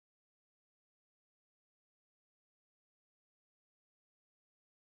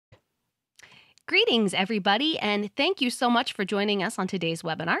Greetings, everybody, and thank you so much for joining us on today's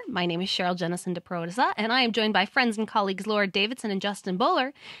webinar. My name is Cheryl Jennison DeProza, and I am joined by friends and colleagues Laura Davidson and Justin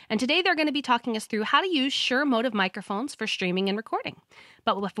Bowler, and today they're going to be talking us through how to use Shure MOTIV microphones for streaming and recording.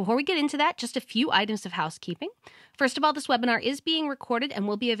 But before we get into that, just a few items of housekeeping. First of all, this webinar is being recorded and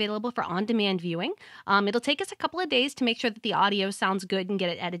will be available for on-demand viewing. It'll take us a couple of days to make sure that the audio sounds good and get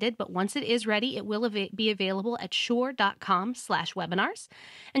it edited, but once it is ready, it will be available at shure.com/webinars.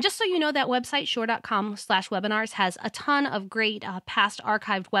 And just so you know, that website, shure.com/webinars, has a ton of great past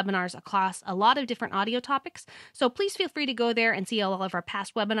archived webinars across a lot of different audio topics. So please feel free to go there and see all of our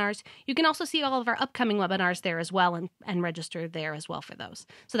past webinars. You can also see all of our upcoming webinars there as well and register there as well for those.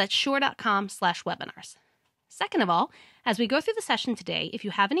 So that's shure.com/webinars. Second of all, as we go through the session today, if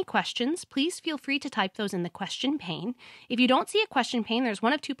you have any questions, please feel free to type those in the question pane. If you don't see a question pane, there's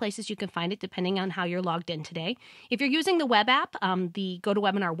one of two places you can find it depending on how you're logged in today. If you're using the web app, the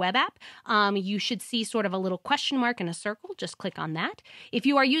GoToWebinar web app, you should see sort of a little question mark and a circle. Just click on that. If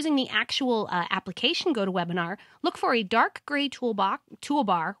you are using the actual application GoToWebinar, look for a dark gray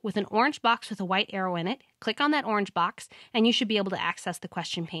toolbar with an orange box with a white arrow in it. Click on that orange box, and you should be able to access the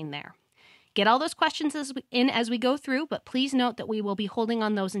question pane there. Get all those questions in as we go through, but please note that we will be holding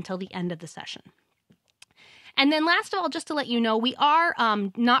on those until the end of the session. And then last of all, just to let you know, we are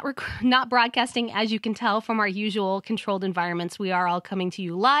not broadcasting, as you can tell, from our usual controlled environments. We are all coming to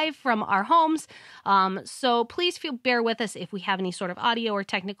you live from our homes. So please bear with us if we have any sort of audio or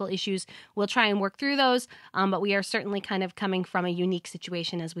technical issues. We'll try and work through those, but we are certainly kind of coming from a unique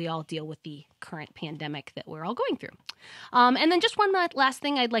situation as we all deal with the current pandemic that we're all going through. And then just one last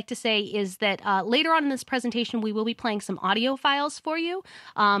thing I'd like to say is that later on in this presentation, we will be playing some audio files for you.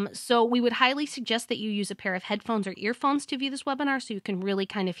 So we would highly suggest that you use a pair of headphones or earphones to view this webinar so you can really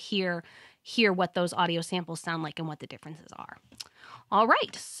kind of hear what those audio samples sound like and what the differences are. All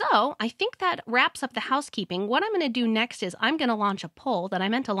right, so I think that wraps up the housekeeping. What I'm going to do next is I'm going to launch a poll that I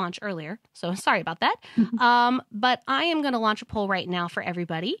meant to launch earlier, so sorry about that. But I am going to launch a poll right now for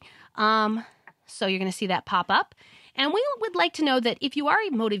everybody. So you're going to see that pop up. And we would like to know that if you are a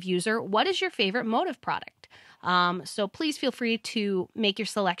MOTIV user, what is your favorite MOTIV product? So please feel free to make your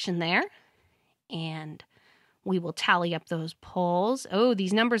selection there. And we will tally up those polls. Oh,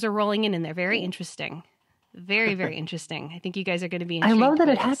 these numbers are rolling in and they're very interesting. Very, very interesting. I think you guys are going to be intrigued. I love that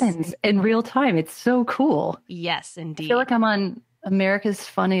it happens in real time. It's so cool. Yes, indeed. I feel like I'm on America's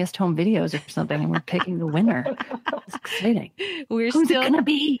Funniest Home Videos or something, and we're picking the winner. It's exciting. Who's it going to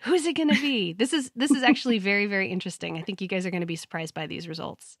be? Who's it going to be? This is actually very, very interesting. I think you guys are going to be surprised by these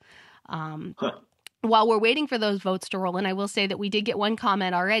results. While we're waiting for those votes to roll in, I will say that we did get one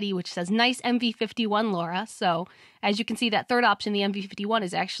comment already, which says, nice MV51, Laura. So as you can see, that third option, the MV51,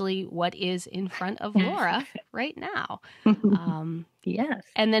 is actually what is in front of Laura right now. Yes.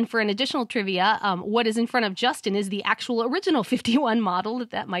 And then for an additional trivia, what is in front of Justin is the actual original 51 model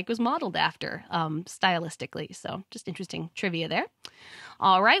that mic was modeled after stylistically. So just interesting trivia there.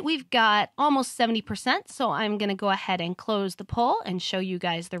 All right, we've got almost 70%, so I'm going to go ahead and close the poll and show you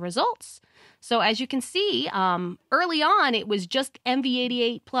guys the results. So as you can see, early on, it was just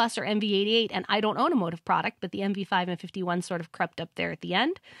MV88 Plus or MV88, and I don't own a MOTIV product, but the MV5 and 51 sort of crept up there at the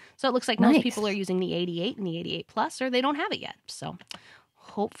end. So it looks like most people are using the 88 and the 88 Plus, or they don't have it yet. So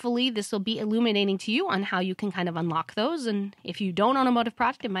hopefully this will be illuminating to you on how you can kind of unlock those. And if you don't own a MOTIV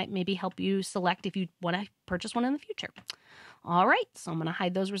product, it might maybe help you select if you want to purchase one in the future. All right, so I'm going to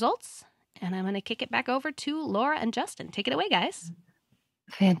hide those results, and I'm going to kick it back over to Laura and Justin. Take it away, guys.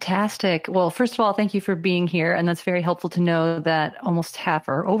 Fantastic. Well, first of all, thank you for being here. And that's very helpful to know that almost half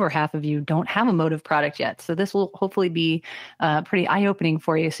or over half of you don't have a MOTIV product yet. So this will hopefully be pretty eye-opening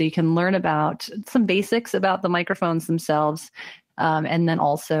for you so you can learn about some basics about the microphones themselves, and then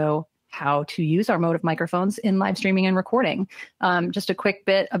also how to use our MOTIV microphones in live streaming and recording. Just a quick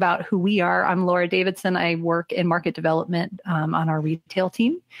bit about who we are. I'm Laura Davidson. I work in market development on our retail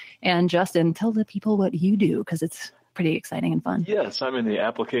team. And Justin, tell the people what you do, because it's pretty exciting and fun. Yes, I'm in the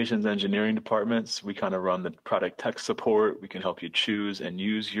applications engineering departments. We kind of run the product tech support. We can help you choose and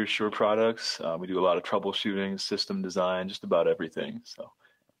use your Shure products. We do a lot of troubleshooting, system design, just about everything. So,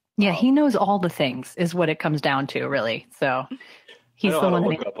 yeah, he knows all the things is what it comes down to, really. So he's the one that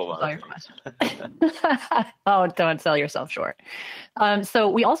answers all your questions. Oh, don't sell yourself short. So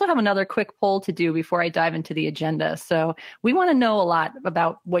we also have another quick poll to do before I dive into the agenda. So we want to know a lot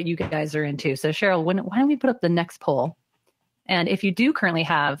about what you guys are into. So Cheryl, why don't we put up the next poll? And if you do currently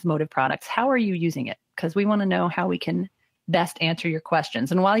have MOTIV products, how are you using it? Because we want to know how we can best answer your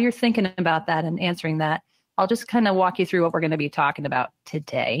questions. And while you're thinking about that and answering that, I'll just kind of walk you through what we're going to be talking about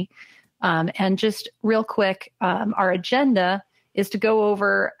today. And just real quick, our agenda is to go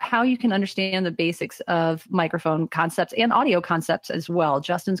over how you can understand the basics of microphone concepts and audio concepts as well.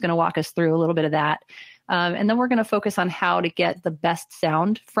 Justin's going to walk us through a little bit of that. And then we're going to focus on how to get the best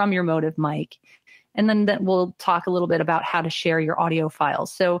sound from your Motive mic. And then we'll talk a little bit about how to share your audio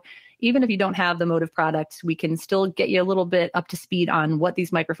files. So even if you don't have the Motive products, we can still get you a little bit up to speed on what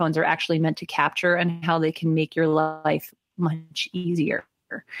these microphones are actually meant to capture and how they can make your life much easier.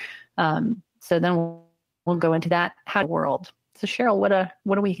 So then we'll go into that world. So Cheryl,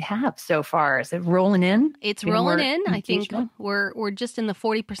 what do we have so far? Is it rolling in? It's rolling in. I think we're just in the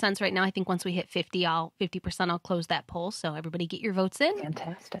 40% right now. I think once we hit 50%, I'll close that poll. So everybody get your votes in.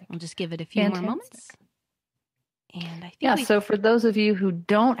 Fantastic. We'll just give it a few more moments. And I think so for those of you who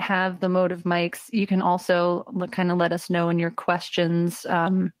don't have the Motive mics, you can also kind of let us know in your questions,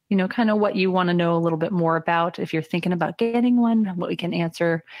 kind of what you want to know a little bit more about. If you're thinking about getting one, what we can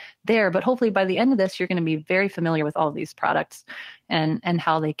answer there. But hopefully by the end of this, you're going to be very familiar with all of these products and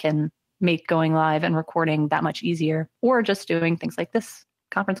how they can make going live and recording that much easier, or just doing things like this,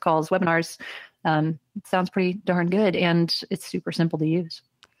 conference calls, webinars. It sounds pretty darn good, and it's super simple to use.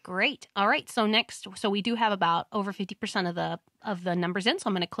 Great. All right. So we do have about over 50% of the numbers in. So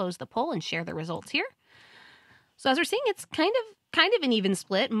I'm going to close the poll and share the results here. So as we're seeing, it's kind of an even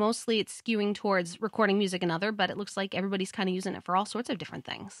split. Mostly it's skewing towards recording music and other, but it looks like everybody's kind of using it for all sorts of different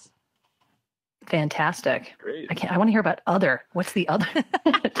things. Fantastic. Great. I want to hear about other. What's the other?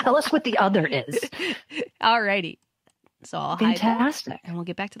 Tell us what the other is. All righty. So I'll hide Fantastic. that, and we'll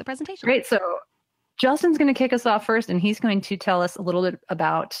get back to the presentation. Great. So Justin's going to kick us off first, and he's going to tell us a little bit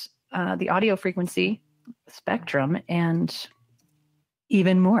about the audio frequency spectrum and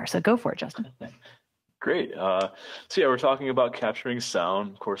even more. So go for it, Justin. Great. We're talking about capturing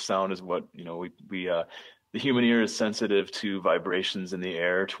sound. Of course, sound is what, the human ear is sensitive to vibrations in the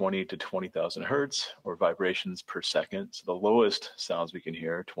air, 20 to 20,000 hertz, or vibrations per second. So the lowest sounds we can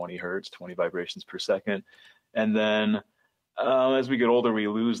hear, 20 hertz, 20 vibrations per second. And then as we get older, we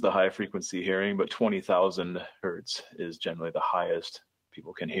lose the high frequency hearing, but 20,000 hertz is generally the highest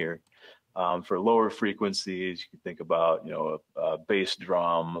people can hear. For lower frequencies, you can think about, a bass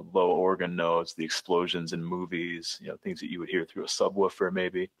drum, low organ notes, the explosions in movies, things that you would hear through a subwoofer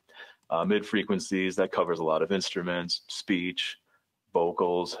maybe. Mid frequencies, that covers a lot of instruments, speech,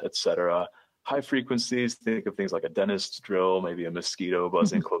 vocals, etc. High frequencies, think of things like a dentist's drill, maybe a mosquito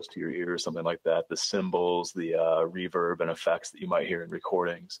buzzing close to your ear or something like that, the cymbals, the reverb and effects that you might hear in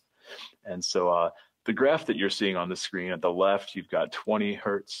recordings. And so the graph that you're seeing on the screen, at the left, you've got 20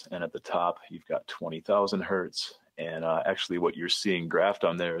 hertz, and at the top, you've got 20,000 hertz. And actually what you're seeing graphed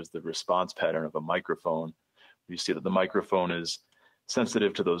on there is the response pattern of a microphone. You see that the microphone is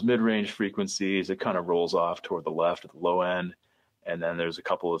sensitive to those mid-range frequencies. It kind of rolls off toward the left at the low end. And then there's a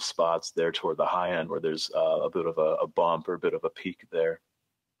couple of spots there toward the high end where there's a bit of a bump or a bit of a peak there.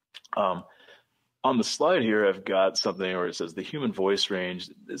 On the slide here, I've got something where it says the human voice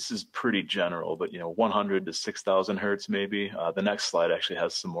range. This is pretty general, but 100 to 6,000 hertz maybe. The next slide actually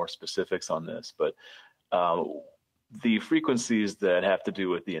has some more specifics on this, but the frequencies that have to do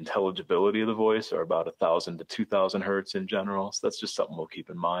with the intelligibility of the voice are about 1,000 to 2,000 hertz in general. So that's just something we'll keep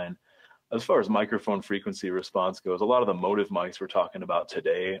in mind. As far as microphone frequency response goes, a lot of the Motive mics we're talking about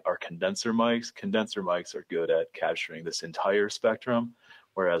today are condenser mics. Condenser mics are good at capturing this entire spectrum,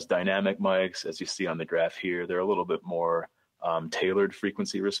 whereas dynamic mics, as you see on the graph here, they're a little bit more tailored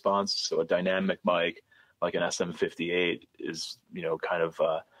frequency response. So a dynamic mic, like an SM58, is kind of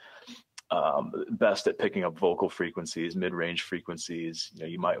best at picking up vocal frequencies, mid-range frequencies.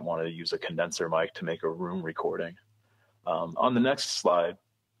 You might want to use a condenser mic to make a room recording. On the next slide,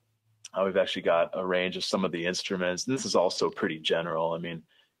 we've actually got a range of some of the instruments. And this is also pretty general. I mean,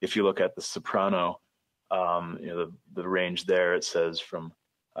 if you look at the soprano, the range there, it says from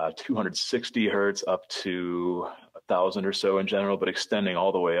 260 hertz up to 1,000 or so in general, but extending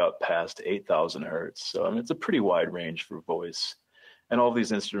all the way up past 8,000 hertz. So it's a pretty wide range for voice. And all of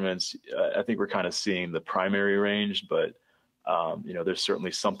these instruments, I think we're kind of seeing the primary range, but there's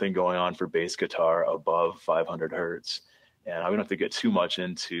certainly something going on for bass guitar above 500 hertz. And I don't have to get too much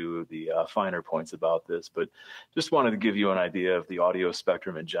into the finer points about this, but just wanted to give you an idea of the audio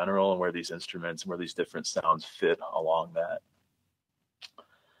spectrum in general and where these instruments and where these different sounds fit along that.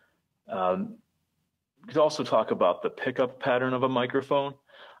 We could also talk about the pickup pattern of a microphone.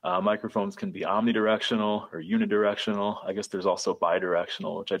 Microphones can be omnidirectional or unidirectional. I guess there's also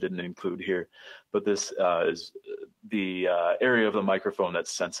bidirectional, which I didn't include here, but this is the area of the microphone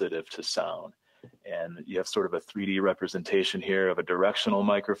that's sensitive to sound. And you have sort of a 3D representation here of a directional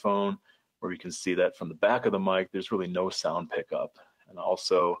microphone where you can see that from the back of the mic, there's really no sound pickup. And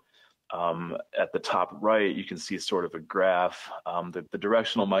also At the top right, you can see sort of a graph. The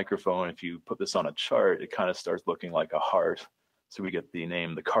directional microphone, if you put this on a chart, it kind of starts looking like a heart. So we get the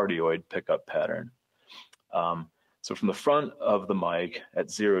name, the cardioid pickup pattern. So from the front of the mic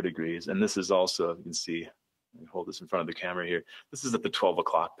at 0 degrees, and this is also, you can see, let me hold this in front of the camera here. This is at the 12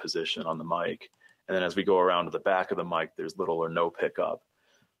 o'clock position on the mic. And then as we go around to the back of the mic, there's little or no pickup.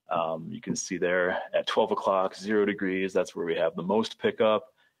 You can see there at 12 o'clock, 0 degrees, that's where we have the most pickup.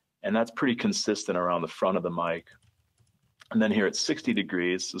 And that's pretty consistent around the front of the mic. And then here at 60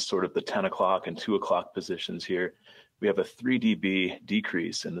 degrees, so sort of the 10 o'clock and 2 o'clock positions here, we have a 3 dB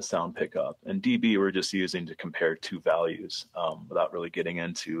decrease in the sound pickup. And dB we're just using to compare two values without really getting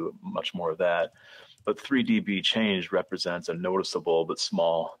into much more of that. But 3 dB change represents a noticeable but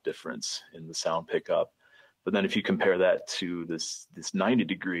small difference in the sound pickup. But then if you compare that to this 90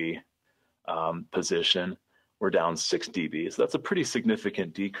 degree position, we're down 6 dB. So that's a pretty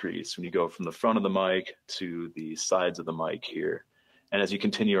significant decrease when you go from the front of the mic to the sides of the mic here. And as you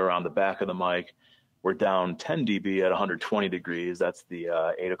continue around the back of the mic, we're down 10 dB at 120 degrees. That's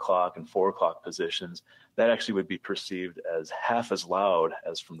the 8 o'clock and 4 o'clock positions. That actually would be perceived as half as loud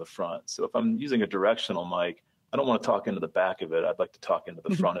as from the front. So if I'm using a directional mic, I don't want to talk into the back of it. I'd like to talk into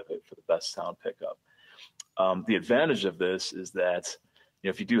the front of it for the best sound pickup. The advantage of this is that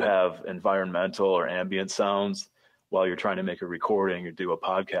if you do have environmental or ambient sounds while you're trying to make a recording or do a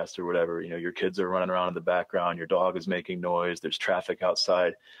podcast or whatever, your kids are running around in the background, your dog is making noise, there's traffic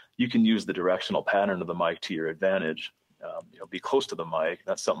outside, you can use the directional pattern of the mic to your advantage. Be close to the mic.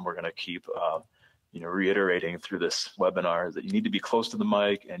 That's something we're going to keep reiterating through this webinar, is that you need to be close to the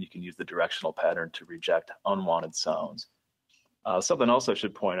mic and you can use the directional pattern to reject unwanted sounds. Something else I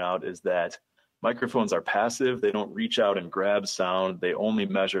should point out is that microphones are passive. They don't reach out and grab sound. They only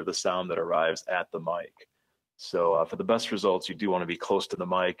measure the sound that arrives at the mic. So for the best results, you do want to be close to the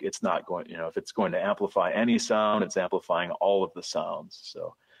mic. It's not going, if it's going to amplify any sound, it's amplifying all of the sounds.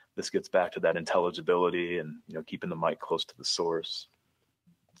 So this gets back to that intelligibility and, keeping the mic close to the source.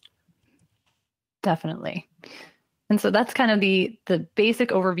 Definitely. And so that's kind of the basic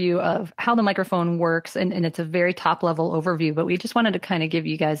overview of how the microphone works. And it's a very top level overview, but we just wanted to kind of give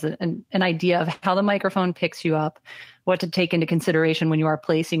you guys an idea of how the microphone picks you up, what to take into consideration when you are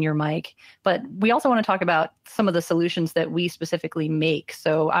placing your mic. But we also want to talk about some of the solutions that we specifically make.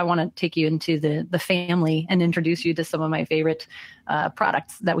 So I want to take you into the family and introduce you to some of my favorite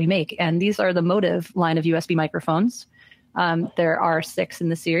products that we make. And these are the Motiv line of USB microphones. There are 6 in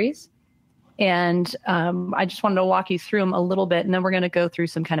the series. And I just wanted to walk you through them a little bit, and then we're going to go through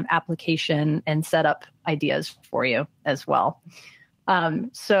some kind of application and setup ideas for you as well.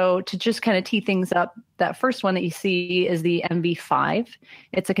 So to just kind of tee things up, that first one that you see is the MV5.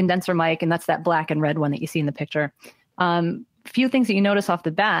 It's a condenser mic, and that's that black and red one that you see in the picture. Few things that you notice off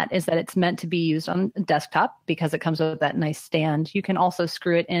the bat is that it's meant to be used on a desktop because it comes with that nice stand. You can also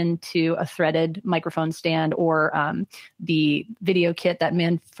screw it into a threaded microphone stand or the video kit, that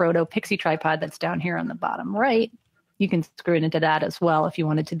Manfrotto Pixie tripod that's down here on the bottom right. You can screw it into that as well if you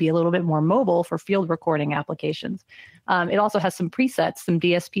wanted to be a little bit more mobile for field recording applications. It also has some presets, some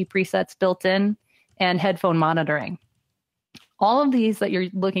DSP presets built in, and headphone monitoring. All of these that you're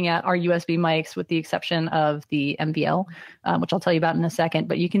looking at are USB mics with the exception of the MVL, which I'll tell you about in a second.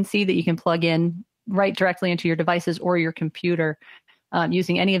 But you can see that you can plug in right directly into your devices or your computer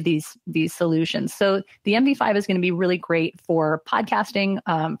using any of these solutions. So the MV5 is going to be really great for podcasting,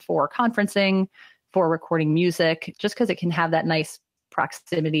 for conferencing, for recording music, just because it can have that nice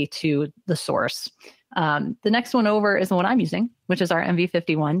proximity to the source. The next one over is the one I'm using, which is our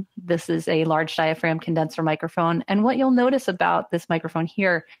MV51. This is a large diaphragm condenser microphone. And what you'll notice about this microphone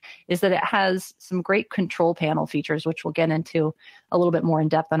here is that it has some great control panel features, which we'll get into a little bit more in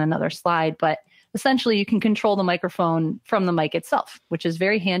depth on another slide. But essentially, you can control the microphone from the mic itself, which is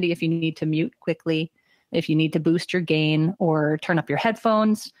very handy if you need to mute quickly, if you need to boost your gain or turn up your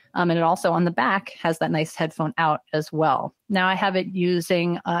headphones. And it also on the back has that nice headphone out as well. Now I have it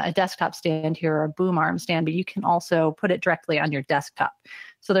using a desktop stand here, or a boom arm stand, but you can also put it directly on your desktop.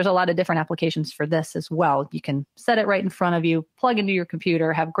 So there's a lot of different applications for this as well. You can set it right in front of you, plug into your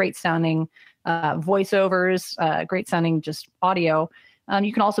computer, have great sounding voiceovers, great sounding just audio.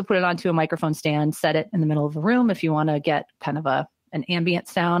 You can also put it onto a microphone stand, set it in the middle of the room if you want to get kind of an ambient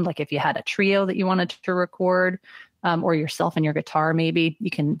sound, like if you had a trio that you wanted to record, or yourself and your guitar, maybe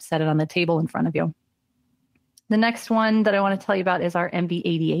you can set it on the table in front of you. The next one that I want to tell you about is our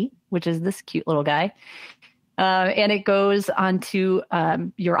MV88, which is this cute little guy. And it goes onto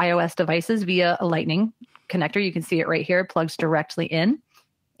your iOS devices via a lightning connector. You can see it right here. It plugs directly in.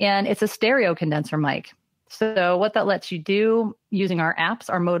 And it's a stereo condenser mic. So what that lets you do using our apps,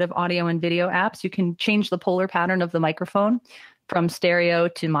 our Motive audio and video apps, you can change the polar pattern of the microphone from stereo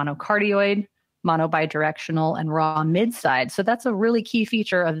to monocardioid, mono bidirectional, and raw mid-side. So that's a really key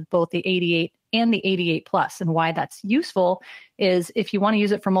feature of both the 88 and the 88 Plus. And why that's useful is if you want to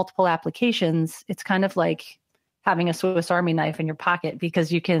use it for multiple applications, it's kind of like having a Swiss Army knife in your pocket,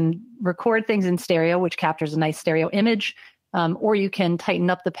 because you can record things in stereo, which captures a nice stereo image, or you can tighten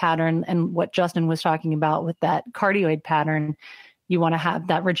up the pattern. And what Justin was talking about with that cardioid pattern, you want to have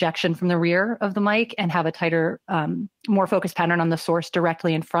that rejection from the rear of the mic and have a tighter, more focused pattern on the source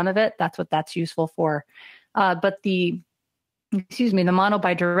directly in front of it. That's what that's useful for. But the mono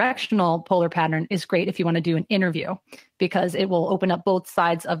bidirectional polar pattern is great if you want to do an interview, because it will open up both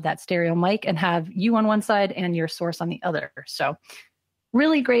sides of that stereo mic and have you on one side and your source on the other. So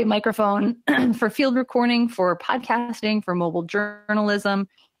really great microphone for field recording, for podcasting, for mobile journalism,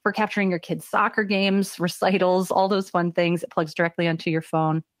 for capturing your kids' soccer games, recitals, all those fun things. It plugs directly onto your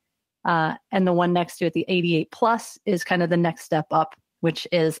phone. And the one next to it, the 88 Plus, is kind of the next step up, which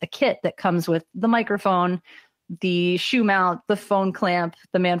is a kit that comes with the microphone, the shoe mount, the phone clamp,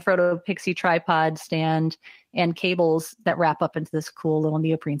 the Manfrotto Pixie tripod stand, and cables that wrap up into this cool little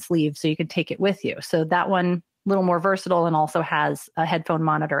neoprene sleeve so you can take it with you. So that one, a little more versatile, and also has a headphone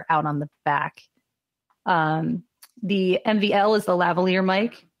monitor out on the back. The MVL is the lavalier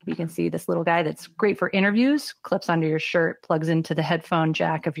mic. You can see this little guy that's great for interviews, clips under your shirt, plugs into the headphone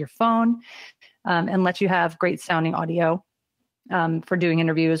jack of your phone, and lets you have great sounding audio for doing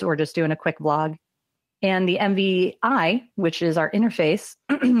interviews or just doing a quick vlog. And the MVI, which is our interface,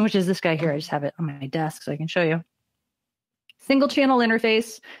 which is this guy here. I just have it on my desk so I can show you. Single channel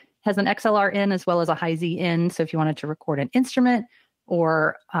interface, has an XLR in as well as a high Z in. So if you wanted to record an instrument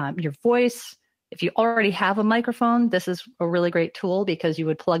or your voice, if you already have a microphone, this is a really great tool, because you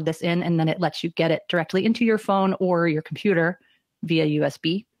would plug this in and then it lets you get it directly into your phone or your computer via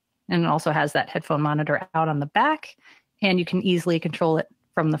USB. And it also has that headphone monitor out on the back, and you can easily control it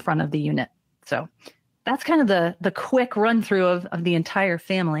from the front of the unit. So that's kind of the quick run through of the entire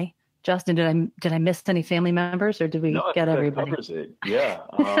family. Justin, did I miss any family members, or did we get everybody? Covers it. Yeah.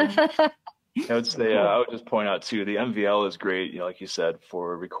 I would say I would just point out too, the MVL is great. Like you said,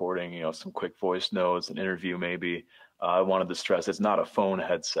 for recording, some quick voice notes, an interview maybe. I wanted to stress it's not a phone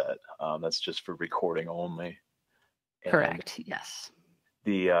headset. That's just for recording only. And correct. Yes.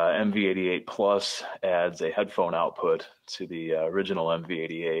 The MV88 Plus adds a headphone output to the original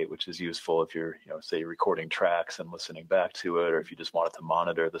MV88, which is useful if you're, say, recording tracks and listening back to it, or if you just wanted to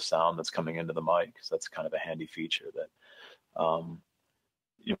monitor the sound that's coming into the mic. So that's kind of a handy feature that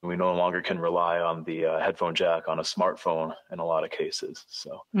we no longer can rely on the headphone jack on a smartphone in a lot of cases.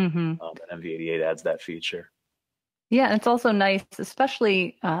 So an MV88 adds that feature. Yeah, it's also nice,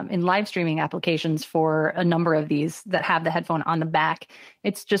 especially in live streaming applications for a number of these that have the headphone on the back.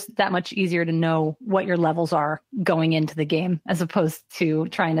 It's just that much easier to know what your levels are going into the game, as opposed to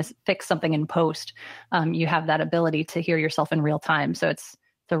trying to fix something in post. You have that ability to hear yourself in real time. So it's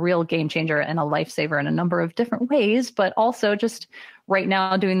a real game changer and a lifesaver in a number of different ways, but also just right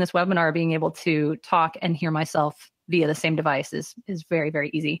now doing this webinar, being able to talk and hear myself via the same device is very, very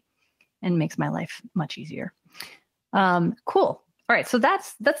easy and makes my life much easier. Cool. All right. So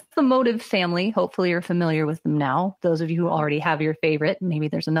that's the Motive family. Hopefully you're familiar with them now. Those of you who already have your favorite, maybe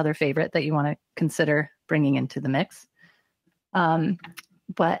there's another favorite that you want to consider bringing into the mix.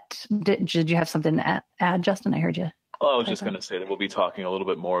 But did you have something to add, Justin? I heard you. Well, I was just going to say that we'll be talking a little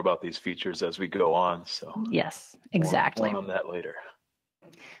bit more about these features as we go on. So yes, exactly. More on that later.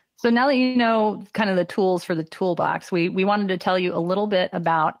 So now that you know kind of the tools for the toolbox, we wanted to tell you a little bit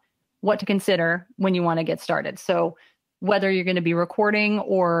about what to consider when you want to get started. So whether you're going to be recording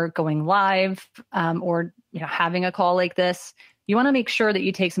or going live, or having a call like this, you want to make sure that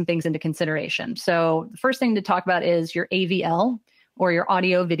you take some things into consideration. So the first thing to talk about is your AVL, or your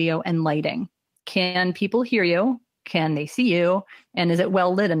audio, video, and lighting. Can people hear you? Can they see you? And is it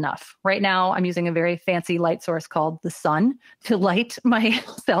well lit enough? Right now, I'm using a very fancy light source called the sun to light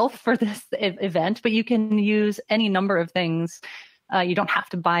myself for this event, but you can use any number of things. You don't have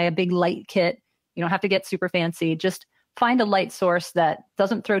to buy a big light kit. You don't have to get super fancy. Just find a light source that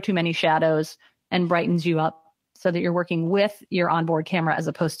doesn't throw too many shadows and brightens you up so that you're working with your onboard camera as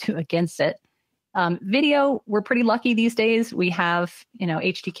opposed to against it. Video, we're pretty lucky these days. We have,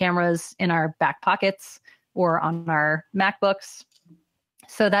 HD cameras in our back pockets or on our MacBooks.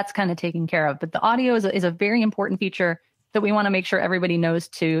 So that's kind of taken care of. But the audio is a very important feature that we want to make sure everybody knows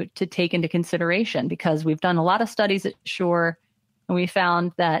to take into consideration, because we've done a lot of studies at Shure, and we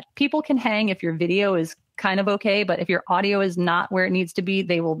found that people can hang if your video is kind of okay, but if your audio is not where it needs to be,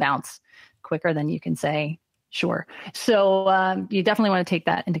 they will bounce quicker than you can say, Sure. So you definitely want to take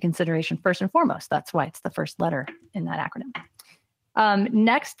that into consideration first and foremost. That's why it's the first letter in that acronym.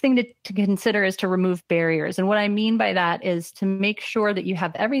 Next thing to consider is to remove barriers. And what I mean by that is to make sure that you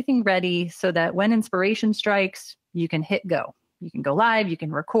have everything ready so that when inspiration strikes, you can hit go. You can go live, you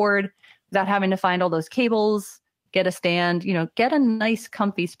can record without having to find all those cables, get a stand, get a nice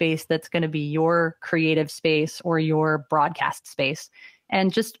comfy space that's going to be your creative space or your broadcast space,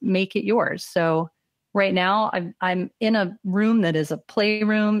 and just make it yours. So right now I'm in a room that is a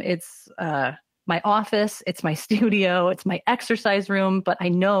playroom. It's my office, it's my studio, it's my exercise room, but I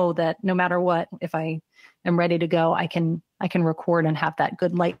know that no matter what, if I am ready to go, I can record and have that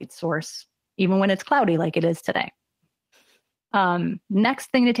good light source, even when it's cloudy like it is today.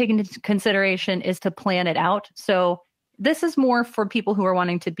 Next thing to take into consideration is to plan it out. So this is more for people who are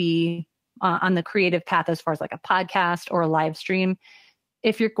wanting to be on the creative path as far as like a podcast or a live stream.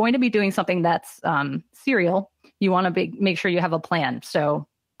 If you're going to be doing something that's serial, you want to make sure you have a plan. So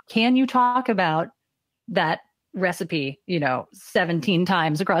can you talk about that recipe, 17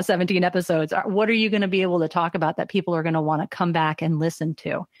 times across 17 episodes? What are you going to be able to talk about that people are going to want to come back and listen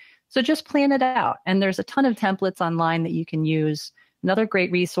to? So just plan it out. And there's a ton of templates online that you can use. Another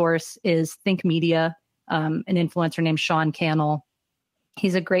great resource is Think Media, an influencer named Sean Cannell.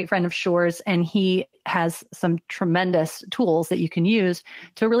 He's a great friend of Shure's, and he has some tremendous tools that you can use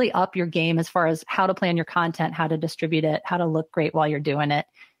to really up your game as far as how to plan your content, how to distribute it, how to look great while you're doing it.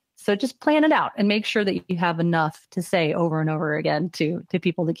 So just plan it out and make sure that you have enough to say over and over again to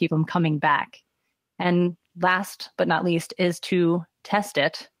people to keep them coming back. And last but not least is to test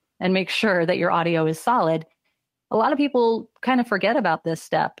it and make sure that your audio is solid. A lot of people kind of forget about this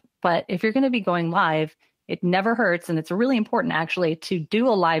step, but if you're going to be going live, it never hurts. And it's really important actually to do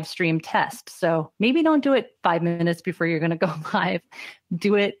a live stream test. So maybe don't do it 5 minutes before you're going to go live.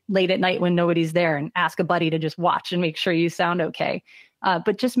 Do it late at night when nobody's there and ask a buddy to just watch and make sure you sound okay.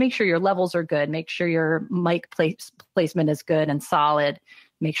 But just make sure your levels are good. Make sure your mic placement is good and solid.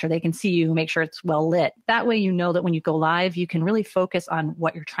 Make sure they can see you. Make sure it's well lit. That way, you know that when you go live, you can really focus on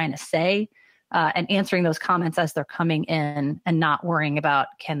what you're trying to say and answering those comments as they're coming in and not worrying about,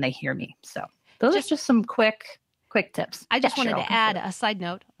 can they hear me? So those are just some quick tips. I just wanted to add a side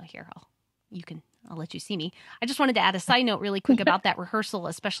note. Here, I'll let you see me. I just wanted to add a side note really quick about that rehearsal,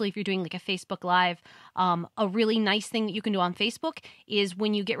 especially if you're doing like a Facebook Live. A really nice thing that you can do on Facebook is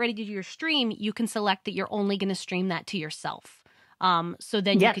when you get ready to do your stream, you can select that you're only going to stream that to yourself. So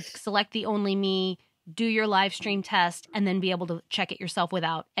then you could select the only me, do your live stream test, and then be able to check it yourself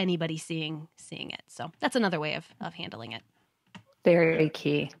without anybody seeing it. So that's another way of handling it. Very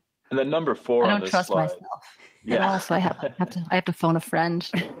key. And then number 4 on this slide. I don't trust myself. Yeah. Also, I have to phone a friend.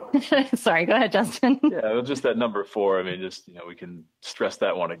 Sorry, go ahead, Justin. Yeah, well, just that number 4. I mean, just we can stress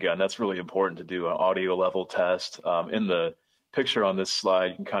that one again. That's really important to do an audio level test. In the picture on this slide,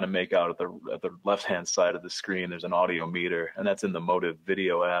 you can kind of make out at the left-hand side of the screen, there's an audio meter, and that's in the Motive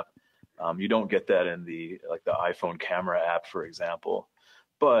video app. You don't get that in the iPhone camera app, for example.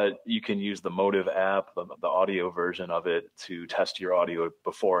 But you can use the Motive app, the audio version of it, to test your audio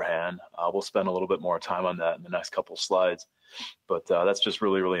beforehand. We'll spend a little bit more time on that in the next couple slides. But that's just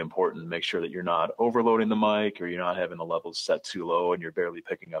really, really important to make sure that you're not overloading the mic or you're not having the levels set too low and you're barely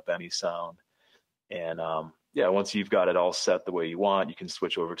picking up any sound. And once you've got it all set the way you want, you can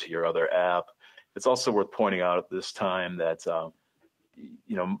switch over to your other app. It's also worth pointing out at this time that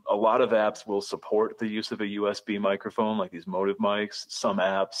a lot of apps will support the use of a USB microphone, like these Motive mics. Some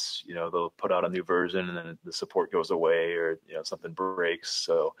apps, they'll put out a new version and then the support goes away or, something breaks.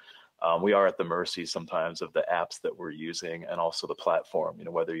 So we are at the mercy sometimes of the apps that we're using and also the platform,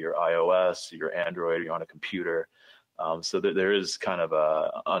 whether you're iOS, you're Android, or you're on a computer. So there is kind of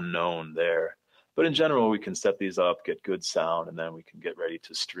a unknown there. But in general, we can set these up, get good sound, and then we can get ready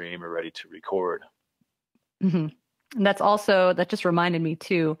to stream or ready to record. Mm-hmm. And that just reminded me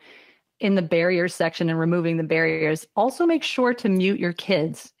too, in the barriers section and removing the barriers, also make sure to mute your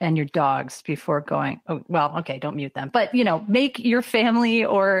kids and your dogs before going. Oh, well, okay, don't mute them, but make your family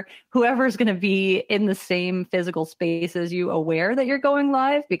or whoever is going to be in the same physical space as you aware that you're going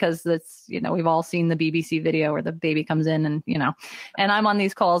live, because that's, we've all seen the BBC video where the baby comes in and, and I'm on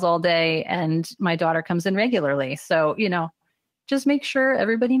these calls all day and my daughter comes in regularly. So, just make sure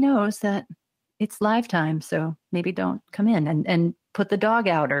everybody knows that it's live time, so maybe don't come in and put the dog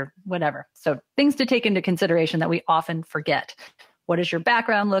out or whatever. So things to take into consideration that we often forget. What does your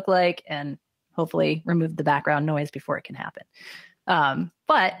background look like? And hopefully remove the background noise before it can happen.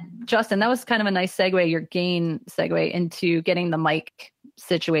 But Justin, that was kind of a nice segue, your gain segue into getting the mic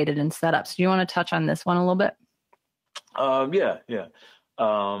situated and set up. So do you want to touch on this one a little bit? Yeah.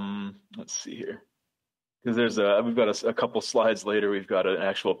 Let's see here. Because we've got a couple slides later, we've got an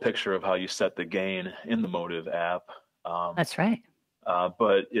actual picture of how you set the gain in the Motive app. That's right.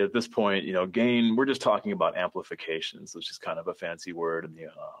 But at this point, gain, we're just talking about amplifications, which is kind of a fancy word in the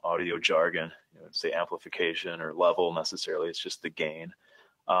audio jargon. Say amplification or level necessarily, it's just the gain.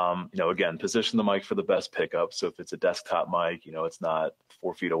 Again, position the mic for the best pickup. So if it's a desktop mic, it's not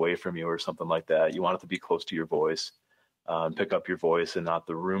 4 feet away from you or something like that. You want it to be close to your voice, pick up your voice and not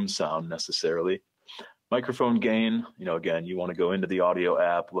the room sound necessarily. Microphone gain, again, you want to go into the audio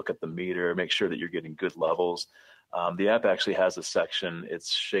app, look at the meter, make sure that you're getting good levels. The app actually has a section,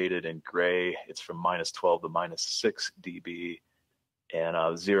 it's shaded in gray. It's from -12 to -6 dB.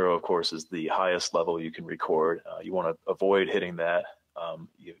 And 0, of course, is the highest level you can record. You want to avoid hitting that,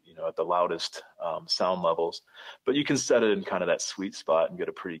 at the loudest sound levels. But you can set it in kind of that sweet spot and get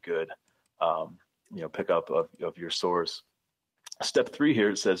a pretty good, pickup of your source. Step 3 here,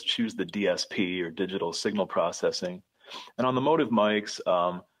 it says choose the DSP or digital signal processing. And on the Motive mics,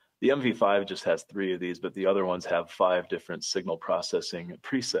 the MV5 just has 3 of these, but the other ones have 5 different signal processing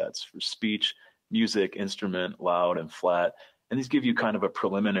presets for speech, music, instrument, loud, and flat. And these give you kind of a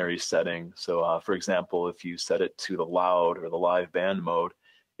preliminary setting. So for example, if you set it to the loud or the live band mode,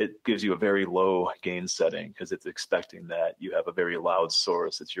 it gives you a very low gain setting because it's expecting that you have a very loud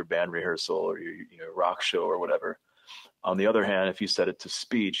source. It's your band rehearsal or your rock show or whatever. On the other hand, if you set it to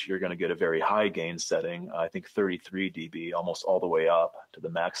speech, you're going to get a very high gain setting, I think 33 dB, almost all the way up to the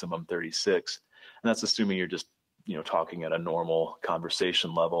maximum 36. And that's assuming you're just, talking at a normal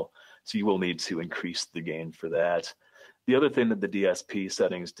conversation level. So you will need to increase the gain for that. The other thing that the DSP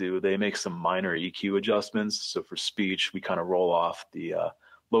settings do, they make some minor EQ adjustments. So for speech, we kind of roll off the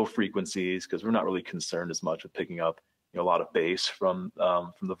low frequencies because we're not really concerned as much with picking up a lot of bass from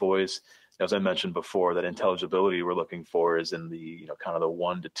the voice. As I mentioned before, that intelligibility we're looking for is in the kind of the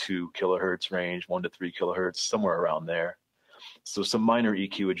 1 to 2 kilohertz range, 1 to 3 kilohertz, somewhere around there. So some minor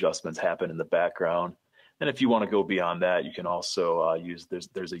EQ adjustments happen in the background. And if you want to go beyond that, you can also use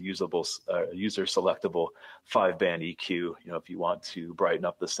there's a usable user selectable 5-band EQ. If you want to brighten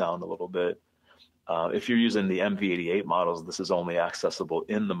up the sound a little bit. If you're using the MV88 models, this is only accessible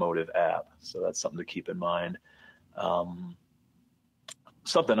in the Motive app, so that's something to keep in mind.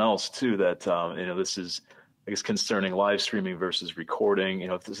 Something else too that this is, I guess, concerning live streaming versus recording.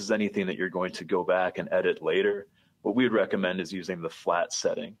 If this is anything that you're going to go back and edit later, what we would recommend is using the flat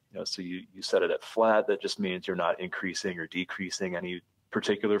setting. So you set it at flat. That just means you're not increasing or decreasing any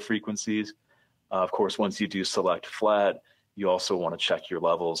particular frequencies. Of course, once you do select flat, you also want to check your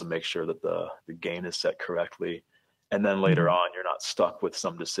levels and make sure that the gain is set correctly. And then later on, you're not stuck with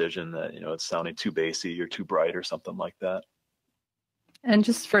some decision that it's sounding too bassy or too bright or something like that. And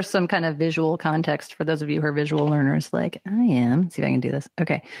just for some kind of visual context, for those of you who are visual learners like I am, let's see if I can do this.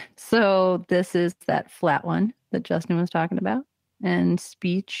 Okay, so this is that flat one that Justin was talking about, and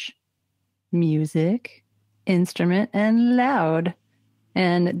speech, music, instrument, and loud.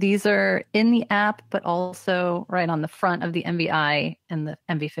 And these are in the app, but also right on the front of the MVI and the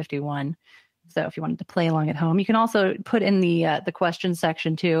MV51. So if you wanted to play along at home, you can also put in the question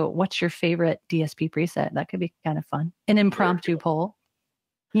section too, what's your favorite DSP preset? That could be kind of fun. An impromptu poll.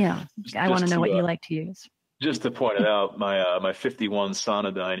 Yeah, I want to know what you like to use. Just to point it out, my 51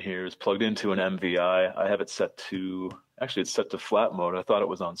 Sonodyne here is plugged into an MVI. I have it set to, actually it's set to flat mode. I thought it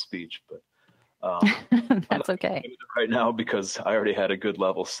was on speech, but that's okay right now because I already had a good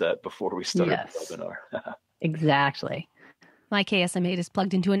level set before we started the webinar. Exactly. My KSM8 is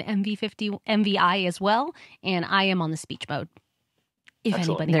plugged into an MVI as well, and I am on the speech mode, if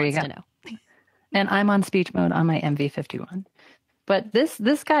anybody wants to know. And I'm on speech mode on my MV51. But this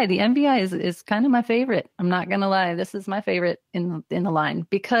guy, the MVI, is kind of my favorite. I'm not going to lie. This is my favorite in the line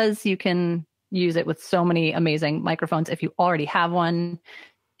because you can use it with so many amazing microphones. If you already have one,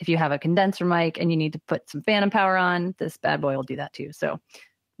 if you have a condenser mic and you need to put some phantom power on, this bad boy will do that too. So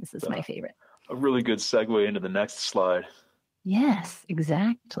this is my favorite. A really good segue into the next slide. Yes,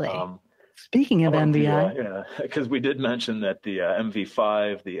 exactly. Speaking of MVI. Yeah, because we did mention that the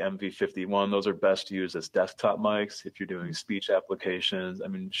MV5, the MV51, those are best used as desktop mics if you're doing speech applications. I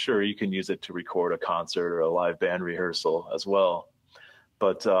mean, sure, you can use it to record a concert or a live band rehearsal as well.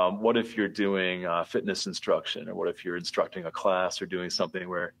 But what if you're doing fitness instruction, or what if you're instructing a class or doing something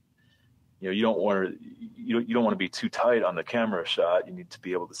where you don't want to be too tight on the camera shot. You need to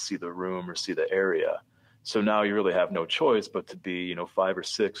be able to see the room or see the area. So now you really have no choice but to be, 5 or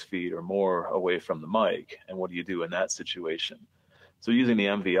 6 feet or more away from the mic. And what do you do in that situation? So using the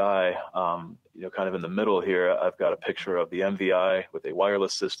MVI, kind of in the middle here, I've got a picture of the MVI with a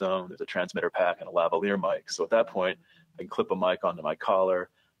wireless system. There's a transmitter pack and a lavalier mic. So at that point, I can clip a mic onto my collar.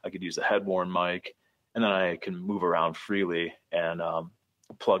 I could use a head-worn mic. and then I can move around freely and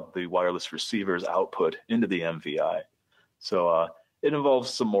plug the wireless receiver's output into the MVI. So it involves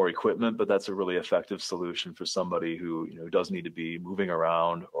some more equipment, but that's a really effective solution for somebody who does need to be moving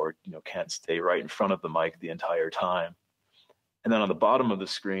around or can't stay right in front of the mic the entire time. And then on the bottom of the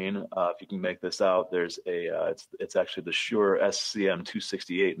screen, if you can make this out, there's it's actually the Shure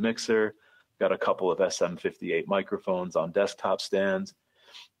SCM268 mixer. Got a couple of SM58 microphones on desktop stands.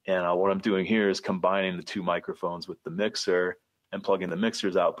 And what I'm doing here is combining the two microphones with the mixer and plugging the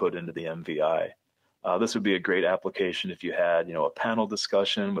mixer's output into the MVI. This would be a great application if you had, a panel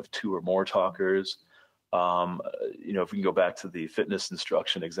discussion with 2 or more talkers. If we can go back to the fitness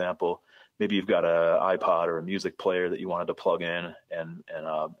instruction example, maybe you've got an iPod or a music player that you wanted to plug in and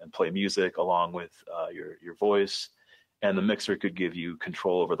play music along with your voice, and the mixer could give you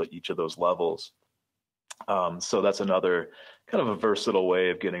control over each of those levels. So that's another kind of a versatile way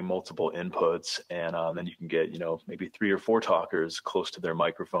of getting multiple inputs, and then you can get maybe 3 or 4 talkers close to their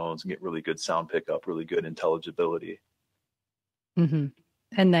microphones and get really good sound pickup, really good intelligibility. Mm-hmm.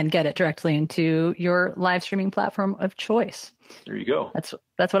 And then get it directly into your live streaming platform of choice. There you go. That's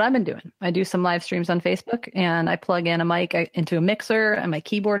what I've been doing. I do some live streams on Facebook, and I plug in a mic into a mixer, and my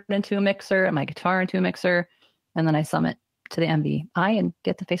keyboard into a mixer, and my guitar into a mixer, and then I summit to the MVI and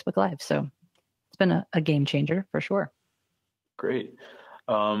get to Facebook Live. So it's been a game changer for sure. Great.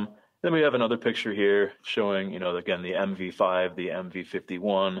 Then we have another picture here showing, again, the MV5, the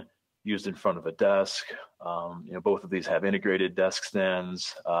MV51 used in front of a desk. Both of these have integrated desk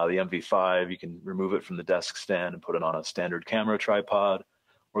stands. The MV5, you can remove it from the desk stand and put it on a standard camera tripod,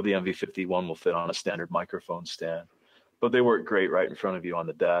 or the MV51 will fit on a standard microphone stand. But they work great right in front of you on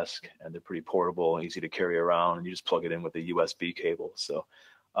the desk, and they're pretty portable and easy to carry around, and you just plug it in with a USB cable. So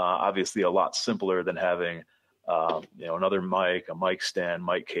obviously a lot simpler than having another mic, a mic stand,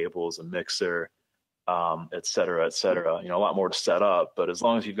 mic cables, a mixer, et cetera, et cetera. A lot more to set up, but as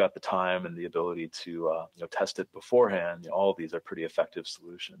long as you've got the time and the ability to test it beforehand, all of these are pretty effective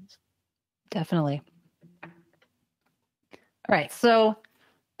solutions. Definitely. All right, so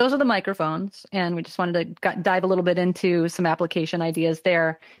those are the microphones, and we just wanted to dive a little bit into some application ideas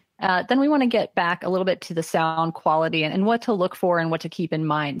there. Then we want to get back a little bit to the sound quality and what to look for and what to keep in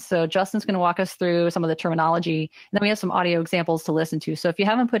mind. So Justin's going to walk us through some of the terminology, and then we have some audio examples to listen to. So if you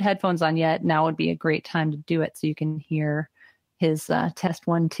haven't put headphones on yet, now would be a great time to do it so you can hear his test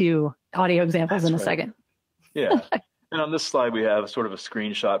 1, 2 audio examples in a second. Yeah. And on this slide, we have sort of a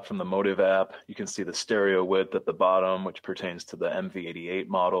screenshot from the Motiv app. You can see the stereo width at the bottom, which pertains to the MV88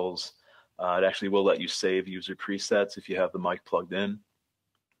 models. It actually will let you save user presets if you have the mic plugged in.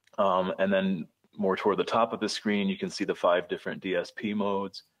 And then more toward the top of the screen, you can see the 5 different DSP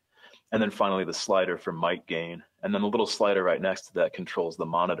modes. And then finally, the slider for mic gain. And then the little slider right next to that controls the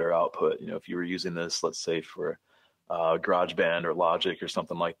monitor output. If you were using this, let's say for GarageBand or Logic or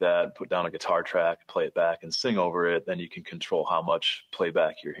something like that, put down a guitar track, play it back and sing over it, then you can control how much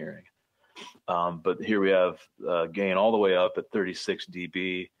playback you're hearing. But here we have gain all the way up at 36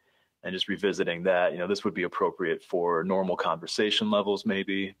 dB. And just revisiting that, this would be appropriate for normal conversation levels,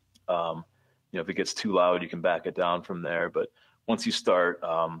 maybe. If it gets too loud, you can back it down from there. But once you start,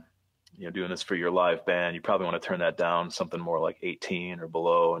 doing this for your live band, you probably want to turn that down something more like 18 or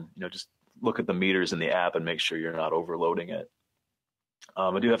below, and just look at the meters in the app and make sure you're not overloading it.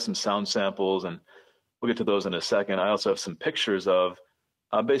 I do have some sound samples, and we'll get to those in a second. I also have some pictures of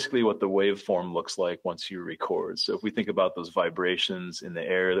basically what the waveform looks like once you record. So if we think about those vibrations in the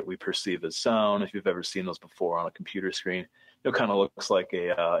air that we perceive as sound, if you've ever seen those before on a computer screen, it kind of looks like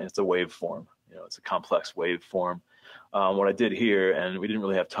it's a waveform. It's a complex waveform. What I did here, and we didn't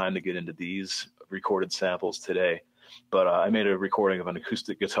really have time to get into these recorded samples today, but I made a recording of an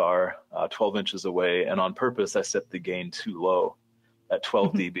acoustic guitar 12 inches away, and on purpose, I set the gain too low at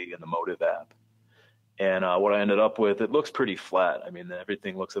 12 dB in the Motiv app. And what I ended up with, it looks pretty flat. I mean,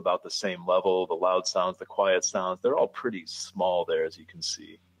 everything looks about the same level. The loud sounds, the quiet sounds, they're all pretty small there, as you can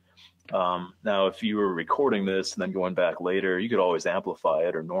see. Now, if you were recording this and then going back later, you could always amplify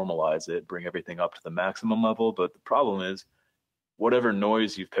it or normalize it, bring everything up to the maximum level. But the problem is, whatever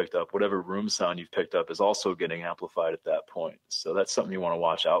noise you've picked up, whatever room sound you've picked up is also getting amplified at that point. So that's something you want to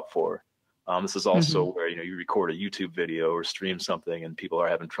watch out for. This is also where, you record a YouTube video or stream something and people are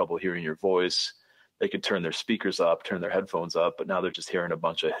having trouble hearing your voice. They could turn their speakers up, turn their headphones up, but now they're just hearing a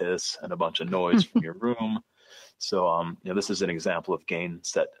bunch of hiss and a bunch of noise from your room. So, this is an example of gain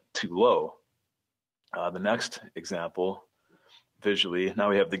set too low. The next example, visually, now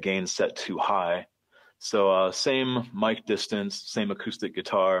we have the gain set too high. So same mic distance, same acoustic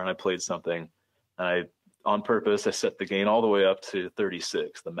guitar, and I played something. On purpose, I set the gain all the way up to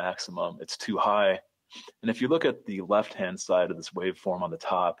 36, the maximum. It's too high. And if you look at the left-hand side of this waveform on the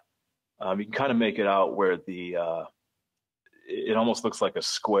top, you can kind of make it out where it almost looks like a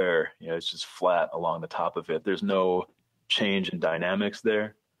square. It's just flat along the top of it. There's no change in dynamics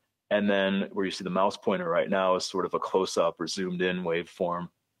there. And then where you see the mouse pointer right now is sort of a close-up or zoomed-in waveform.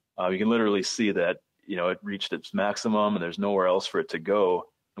 You can literally see that it reached its maximum and there's nowhere else for it to go.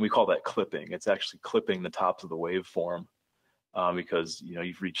 And we call that clipping. It's actually clipping the tops of the waveform because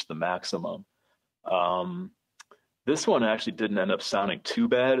you've reached the maximum. This one actually didn't end up sounding too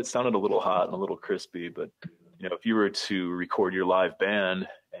bad. It sounded a little hot and a little crispy, but if you were to record your live band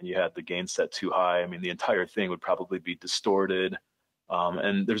and you had the gain set too high, I mean, the entire thing would probably be distorted.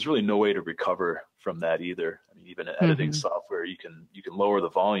 And there's really no way to recover from that either. I mean, even in editing software, you can lower the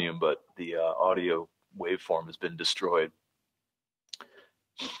volume, but the audio waveform has been destroyed.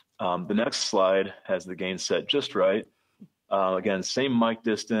 The next slide has the gain set just right. Again, same mic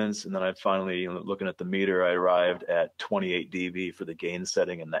distance, and then I finally, looking at the meter, I arrived at 28 dB for the gain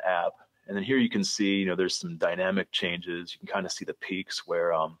setting in the app. And then here you can see, there's some dynamic changes. You can kind of see the peaks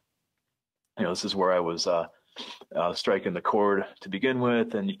where, this is where I was striking the chord to begin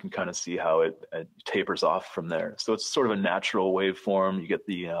with, and you can kind of see how it tapers off from there. So it's sort of a natural waveform. You get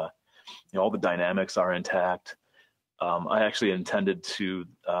the, all the dynamics are intact. I actually intended to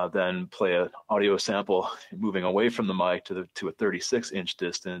then play an audio sample moving away from the mic to a 36-inch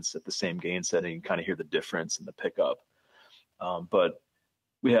distance at the same gain setting. You kind of hear the difference in the pickup. But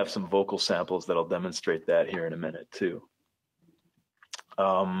we have some vocal samples that'll demonstrate that here in a minute too.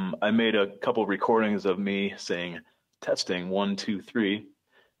 I made a couple recordings of me saying testing 1, 2, 3.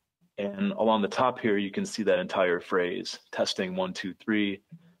 And along the top here, you can see that entire phrase, testing 1, 2, 3.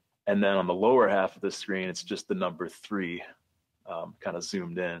 And then on the lower half of the screen, it's just the number 3 kind of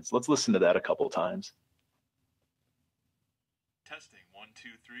zoomed in. So let's listen to that a couple times. Testing 1, 2,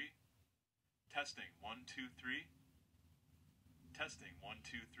 3. Testing 1, 2, 3. Testing 1,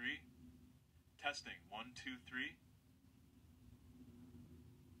 2, 3. Testing 1, 2, 3.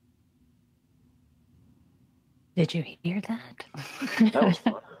 Did you hear that? That was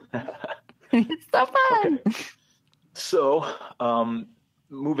fun. It's so fun. Okay. So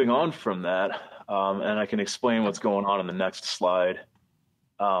moving on from that, and I can explain what's going on in the next slide.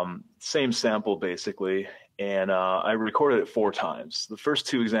 Same sample basically, and I recorded it 4 times. The first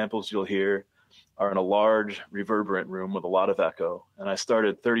 2 examples you'll hear are in a large reverberant room with a lot of echo, and I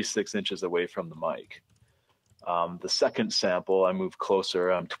started 36 inches away from the mic. The second sample, I moved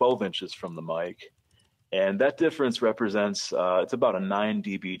closer. I'm 12 inches from the mic. And that difference represents, it's about a 9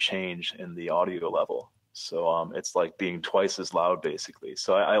 dB change in the audio level. So it's like being twice as loud, basically.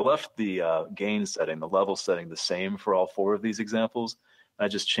 So I left the gain setting, the level setting, the same for all 4 of these examples. I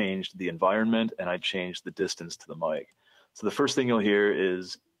just changed the environment and I changed the distance to the mic. So the first thing you'll hear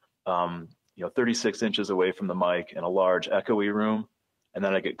is, 36 inches away from the mic in a large echoey room. And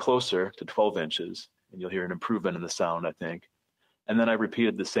then I get closer to 12 inches and you'll hear an improvement in the sound, I think. And then I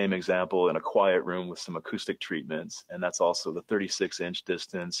repeated the same example in a quiet room with some acoustic treatments. And that's also the 36-inch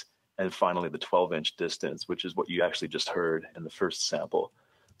distance. And finally, the 12-inch distance, which is what you actually just heard in the first sample.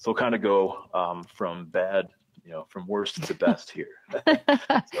 So we'll kind of go from bad, from worst to best here.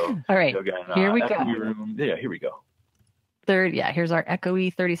 So, all right, again, here we go. Room, yeah, here we go. Here's our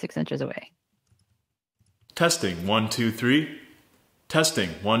echoey 36 inches away. Testing 1, 2, 3. Testing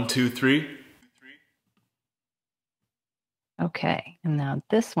 1, 2, 3. Okay, and now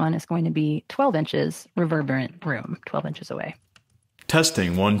this one is going to be 12 inches reverberant room, 12 inches away.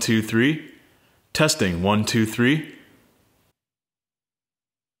 Testing 1, 2, 3. Testing 1, 2, 3.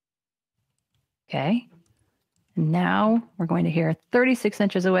 Okay, and now we're going to hear 36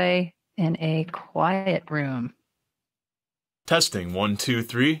 inches away in a quiet room. Testing 1, 2,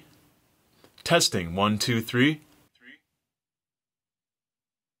 3. Testing 1, 2, 3.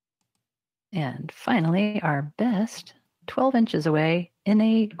 And finally, our best 12 inches away in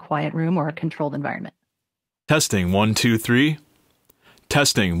a quiet room or a controlled environment. Testing 1, 2, 3.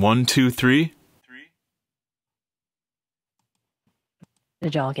 Testing 1, 2, 3.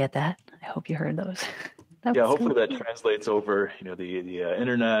 Did y'all get that? I hope you heard those. Yeah, hopefully that translates over, the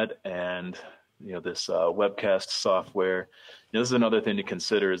internet and this webcast software. This is another thing to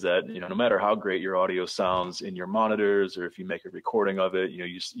consider is that no matter how great your audio sounds in your monitors, or if you make a recording of it,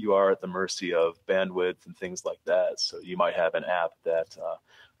 you are at the mercy of bandwidth and things like that. So you might have an app that,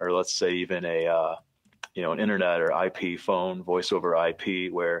 or let's say even an internet or IP phone, voice over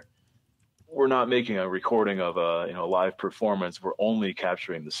IP, where we're not making a recording of a live performance. We're only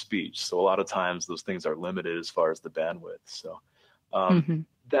capturing the speech. So a lot of times those things are limited as far as the bandwidth. So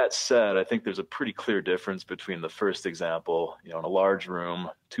that said, I think there's a pretty clear difference between the first example, in a large room,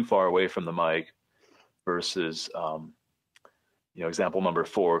 too far away from the mic, versus, example number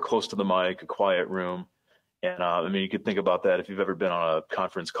 4, close to the mic, a quiet room. And I mean, you could think about that if you've ever been on a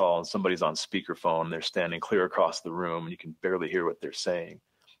conference call and somebody's on speakerphone and they're standing clear across the room and you can barely hear what they're saying.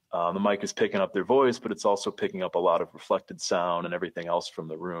 The mic is picking up their voice, but it's also picking up a lot of reflected sound and everything else from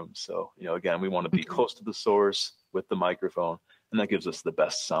the room. So, again, we want to be close to the source with the microphone, and that gives us the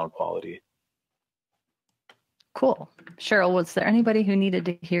best sound quality. Cool. Cheryl, was there anybody who needed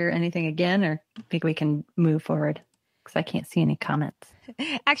to hear anything again, or think we can move forward? Because I can't see any comments.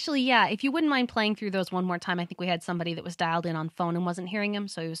 Actually, yeah, if you wouldn't mind playing through those one more time. I think we had somebody that was dialed in on phone and wasn't hearing him,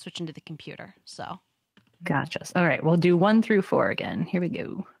 so he was switching to the computer. So, gotcha. All right, we'll do 1 through 4 again. Here we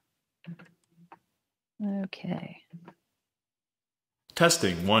go. Okay.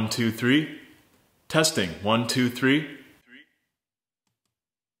 Testing 1 2 3. Testing 1 2 3.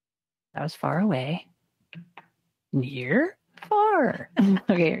 That was far away. Near, far.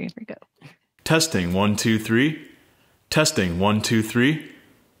 Okay, here we go. Testing 1 2 3. Testing 1 2 3.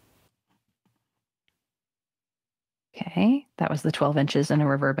 Okay, that was the 12 inches in a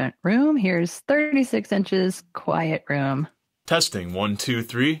reverberant room. Here's 36 inches, quiet room. Testing 1 2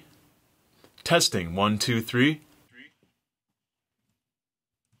 3. Testing 1 2 3.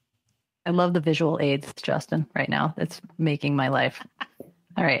 I love the visual aids, Justin, right now. It's making my life.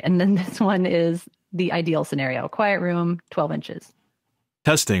 All right, and then this one is the ideal scenario. Quiet room, 12 inches.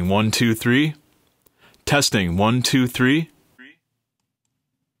 Testing 1 2 3. Testing 1 2 3.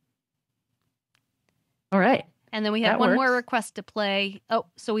 All right. And then we have one more request to play. Oh,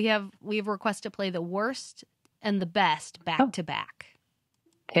 so we have a request to play the worst and the best back to back.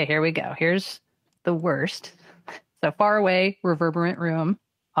 Okay, here we go. Here's the worst. So far away, reverberant room,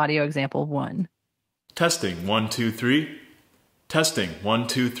 audio example 1. Testing 1 2 3. Testing 1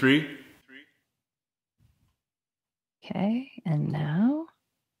 2 3. Okay, and now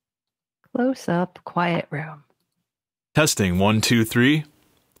close up, quiet room. Testing 1 2 3.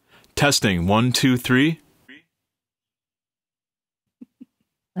 Testing 1 2 3.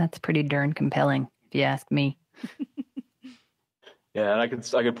 That's pretty darn compelling, if you ask me. Yeah, and I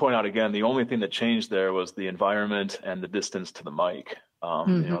could point out again, the only thing that changed there was the environment and the distance to the mic.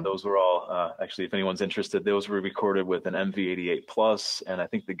 Those were all, actually, if anyone's interested, those were recorded with an MV88 Plus, and I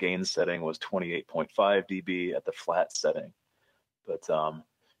think the gain setting was 28.5 dB at the flat setting. But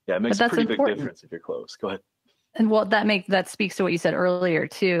yeah, it makes a pretty big difference if you're close. Go ahead. And well, that speaks to what you said earlier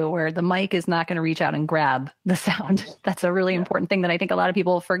too, where the mic is not going to reach out and grab the sound. That's a really important thing that I think a lot of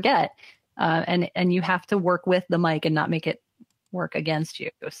people forget. And you have to work with the mic and not make it work against you.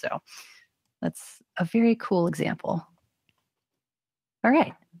 So that's a very cool example. All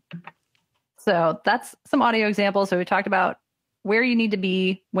right. So that's some audio examples. So we talked about where you need to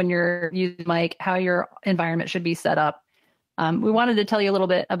be when you're using mic, how your environment should be set up. We wanted to tell you a little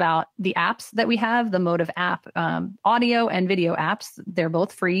bit about the apps that we have, the Motive app, audio and video apps. They're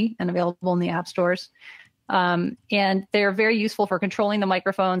both free and available in the app stores. And they're very useful for controlling the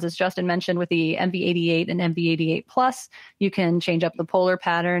microphones. As Justin mentioned, with the MV88 and MV88 Plus, you can change up the polar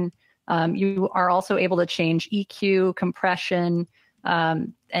pattern. You are also able to change EQ, compression,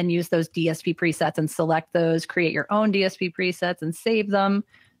 and use those DSP presets and select those, create your own DSP presets and save them.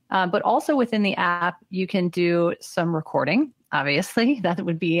 But also within the app, you can do some recording. Obviously, that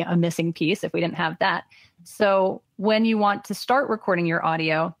would be a missing piece if we didn't have that. So when you want to start recording your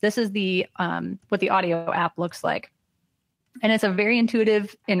audio, this is the what the audio app looks like. And it's a very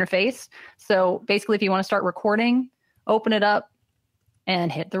intuitive interface. So basically, if you want to start recording, open it up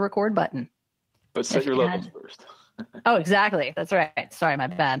and hit the record button. But set your levels first. Oh, exactly. That's right. Sorry, my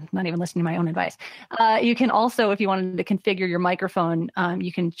bad. Not even listening to my own advice. You can also, if you wanted to configure your microphone,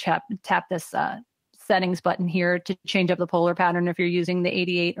 you can tap this settings button here to change up the polar pattern if you're using the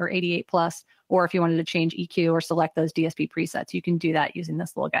 88 or 88 Plus, or if you wanted to change EQ or select those DSP presets, you can do that using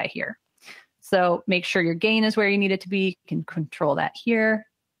this little guy here. So make sure your gain is where you need it to be. You can control that here.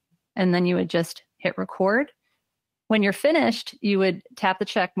 And then you would just hit record. When you're finished, you would tap the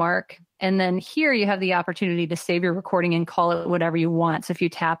check mark. And then here you have the opportunity to save your recording and call it whatever you want. So if you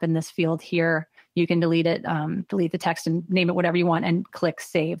tap in this field here, you can delete it, delete the text and name it whatever you want and click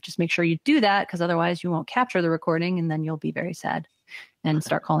save. Just make sure you do that, because otherwise you won't capture the recording and then you'll be very sad and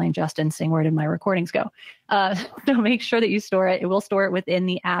start calling Justin saying, where did my recordings go? So make sure that you store it. It will store it within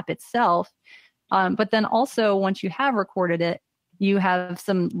the app itself. But then also, once you have recorded it, you have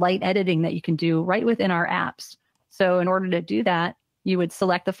some light editing that you can do right within our apps. So in order to do that, you would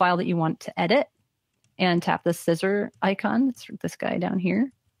select the file that you want to edit and tap the scissor icon. It's this guy down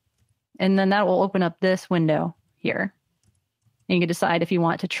here. And then that will open up this window here. And you can decide if you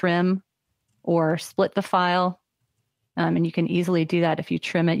want to trim or split the file. And you can easily do that. If you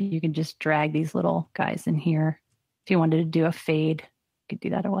trim it, you can just drag these little guys in here. If you wanted to do a fade, you could do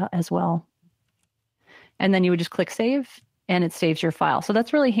that as well. And then you would just click save, and it saves your file. So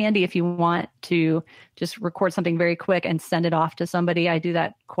that's really handy if you want to just record something very quick and send it off to somebody. I do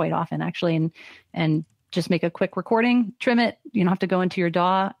that quite often, actually, and just make a quick recording, trim it. You don't have to go into your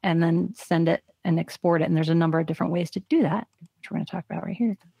DAW, and then send it and export it. And there's a number of different ways to do that, which we're going to talk about right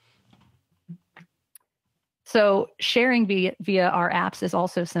here. So sharing via our apps is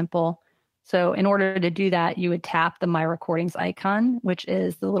also simple. So in order to do that, you would tap the My Recordings icon, which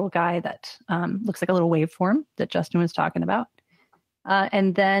is the little guy that looks like a little waveform that Justin was talking about.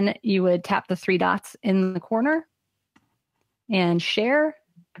 And then you would tap the three dots in the corner and share,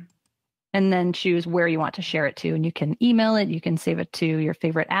 and then choose where you want to share it to. And you can email it, you can save it to your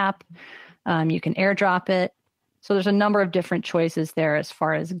favorite app, you can airdrop it. So there's a number of different choices there as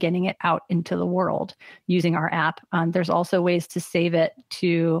far as getting it out into the world using our app. There's also ways to save it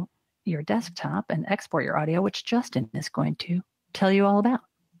to your desktop and export your audio, which Justin is going to tell you all about.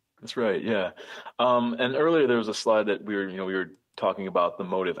 That's right, yeah. And earlier there was a slide that we were talking about the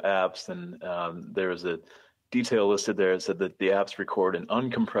Motive apps, and there was a detail listed there that said that the apps record in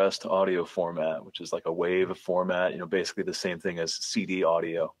uncompressed audio format, which is like a wave format, basically the same thing as CD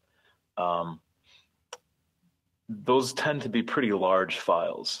audio. Those tend to be pretty large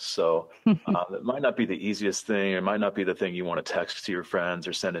files. So it might not be the easiest thing. It might not be the thing you want to text to your friends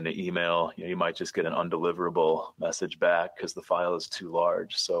or send in an email. You might just get an undeliverable message back because the file is too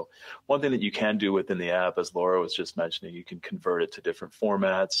large. So one thing that you can do within the app, as Laura was just mentioning, you can convert it to different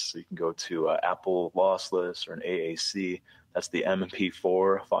formats. So you can go to Apple Lossless or an AAC. That's the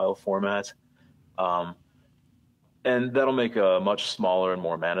MP4 file format. And that'll make a much smaller and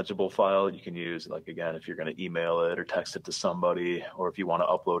more manageable file. You can use, like, again, if you're going to email it or text it to somebody, or if you want to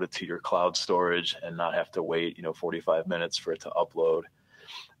upload it to your cloud storage and not have to wait, 45 minutes for it to upload.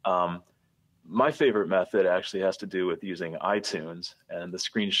 My favorite method actually has to do with using iTunes, and the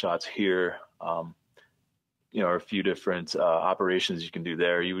screenshots here, are a few different operations you can do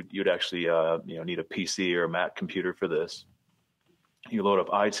there. You'd actually, need a PC or a Mac computer for this. You load up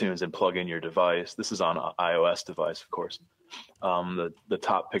iTunes and plug in your device. This is on an iOS device, of course. The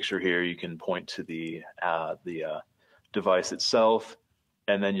top picture here, you can point to the device itself,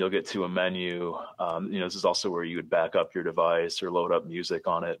 and then you'll get to a menu. This is also where you would back up your device or load up music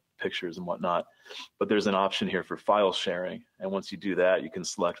on it, pictures and whatnot. But there's an option here for file sharing. And once you do that, you can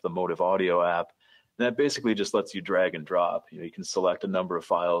select the Motive Audio app. And that basically just lets you drag and drop. You can select a number of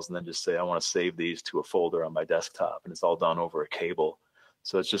files and then just say, I want to save these to a folder on my desktop. And it's all done over a cable.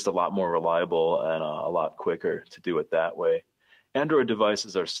 So it's just a lot more reliable and a lot quicker to do it that way. Android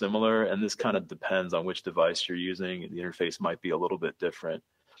devices are similar, and this kind of depends on which device you're using. The interface might be a little bit different,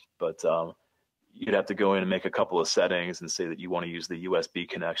 but you'd have to go in and make a couple of settings and say that you want to use the USB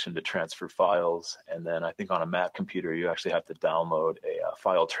connection to transfer files. And then I think on a Mac computer, you actually have to download a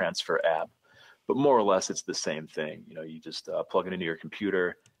file transfer app. But more or less, it's the same thing. You just plug it into your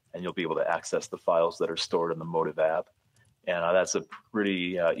computer, and you'll be able to access the files that are stored in the Motive app. And that's a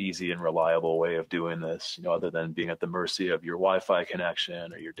pretty easy and reliable way of doing this, other than being at the mercy of your Wi-Fi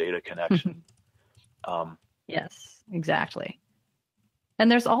connection or your data connection. Yes, exactly. And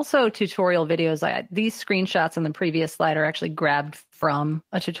there's also tutorial videos. These screenshots on the previous slide are actually grabbed from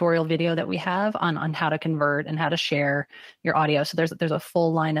a tutorial video that we have on how to convert and how to share your audio. So there's a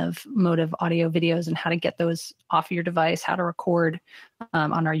full line of Motive audio videos and how to get those off your device, how to record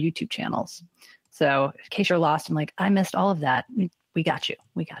on our YouTube channels. So in case you're lost and like, I missed all of that, we got you.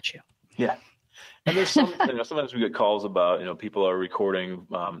 We got you. Yeah. And there's some, sometimes we get calls about, people are recording,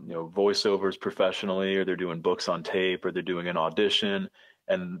 voiceovers professionally, or they're doing books on tape, or they're doing an audition,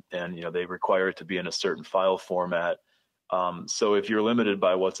 and they require it to be in a certain file format. So if you're limited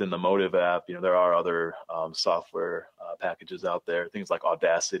by what's in the Motive app, there are other software packages out there, things like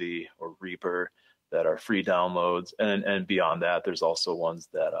Audacity or Reaper, that are free downloads. And beyond that, there's also ones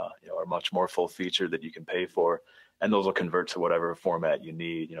that are much more full featured that you can pay for. And those will convert to whatever format you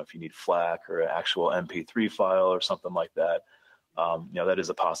need. If you need FLAC or an actual MP3 file or something like that, that is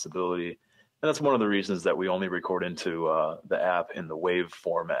a possibility. And that's one of the reasons that we only record into the app in the WAV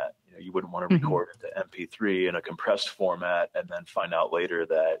format. You wouldn't want to record into MP3 in a compressed format and then find out later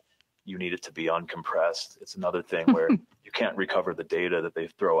that you need it to be uncompressed. It's another thing where you can't recover the data that they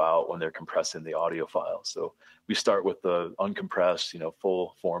throw out when they're compressing the audio file. So we start with the uncompressed,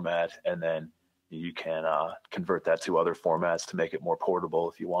 full format, and then you can convert that to other formats to make it more portable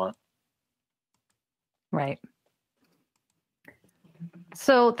if you want. Right.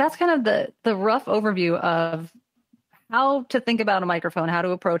 So that's kind of the rough overview of how to think about a microphone, how to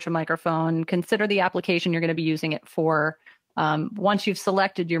approach a microphone, consider the application you're going to be using it for. Once you've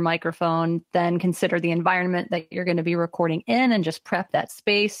selected your microphone, then consider the environment that you're going to be recording in and just prep that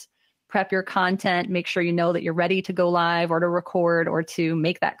space, prep your content, make sure you know that you're ready to go live or to record or to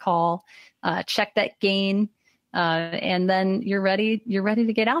make that call, check that gain, and then you're ready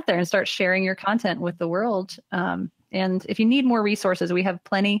to get out there and start sharing your content with the world. And if you need more resources, we have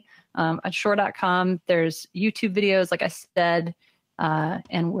plenty at Shure.com. There's YouTube videos, like I said,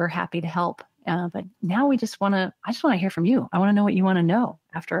 and we're happy to help. But now I just want to hear from you. I want to know what you want to know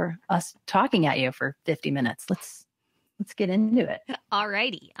after us talking at you for 50 minutes. Let's get into it. All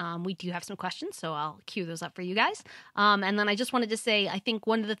righty. We do have some questions, so I'll cue those up for you guys. And then I just wanted to say, I think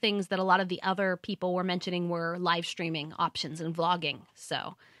one of the things that a lot of the other people were mentioning were live streaming options and vlogging.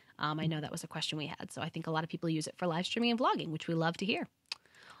 So I know that was a question we had. So I think a lot of people use it for live streaming and vlogging, which we love to hear.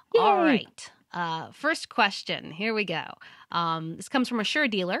 Yay. All right. First question. Here we go. This comes from a Shure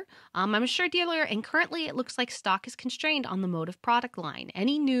dealer. I'm a Shure dealer, and currently it looks like stock is constrained on the Motive product line.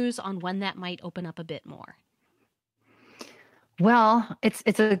 Any news on when that might open up a bit more? Well,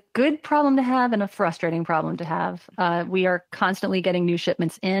 it's a good problem to have and a frustrating problem to have. We are constantly getting new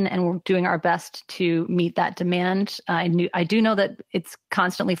shipments in, and we're doing our best to meet that demand. I do know that it's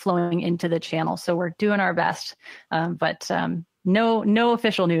constantly flowing into the channel, so we're doing our best. But no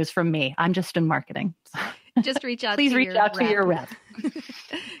official news from me. I'm just in marketing. Just reach out. Please reach out to your rep.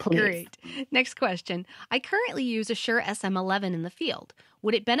 Great. Next question. I currently use a Shure SM11 in the field.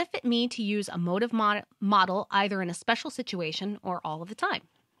 Would it benefit me to use a Motive model either in a special situation or all of the time?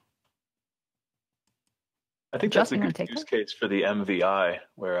 I think that's a good use case for the MVI,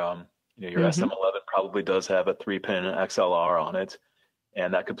 where your SM11 probably does have a 3-pin XLR on it,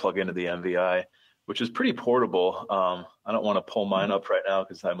 and that could plug into the MVI, which is pretty portable. I don't want to pull mine up right now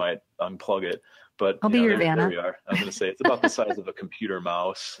because I might unplug it. But I'll be your Vanna. There we are. I was going to say it's about the size of a computer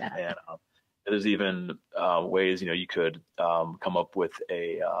mouse, and there's even ways you could come up with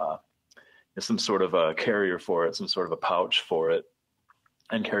some sort of a carrier for it, some sort of a pouch for it,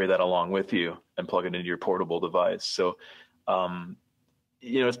 and carry that along with you and plug it into your portable device. So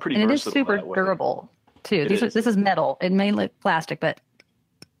it's pretty versatile. And it is super durable too. This is metal. It may look plastic, but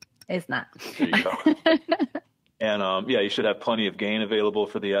it's not. There you go. And you should have plenty of gain available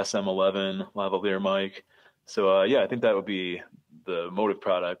for the SM11 lavalier mic. So I think that would be the Motive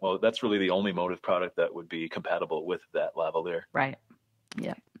product. Well, that's really the only Motive product that would be compatible with that lavalier. Right.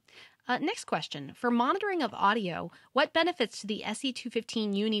 Yeah. Next question. For monitoring of audio, what benefits do the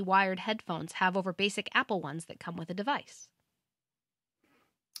SE215 uni wired headphones have over basic Apple ones that come with a device?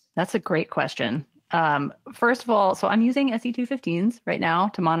 That's a great question. First of all, so I'm using SE215s right now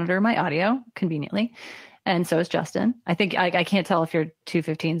to monitor my audio conveniently. And so is Justin. I think I can't tell if you're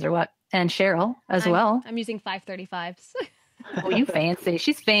 215s or what. And Cheryl as well. I'm using 535s. Oh, you fancy.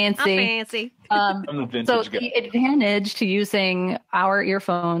 She's fancy. I'm fancy. I'm the vintage so guy. The advantage to using our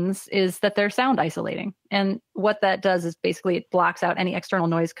earphones is that they're sound isolating. And what that does is basically it blocks out any external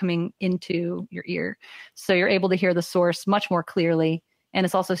noise coming into your ear. So you're able to hear the source much more clearly. And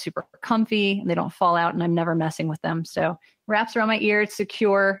it's also super comfy, and they don't fall out, and I'm never messing with them. So wraps around my ear, it's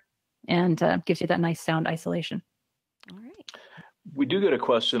secure, and gives you that nice sound isolation. All right. We do get a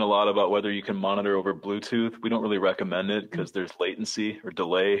question a lot about whether you can monitor over Bluetooth. We don't really recommend it because there's latency or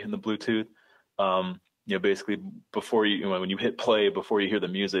delay in the Bluetooth. Basically before when you hit play, before you hear the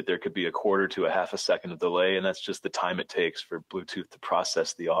music, there could be a quarter to a half a second of delay, and that's just the time it takes for Bluetooth to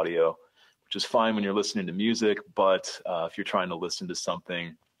process the audio, which is fine when you're listening to music. But if you're trying to listen to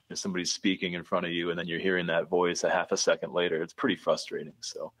something, somebody's speaking in front of you, and then you're hearing that voice a half a second later, it's pretty frustrating.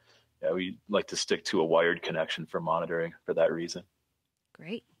 So we like to stick to a wired connection for monitoring for that reason.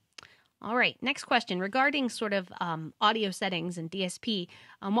 Great. All right. Next question regarding sort of audio settings and DSP.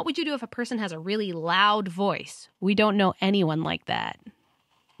 What would you do if a person has a really loud voice? We don't know anyone like that.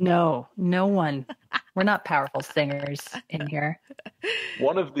 No one. We're not powerful singers in here.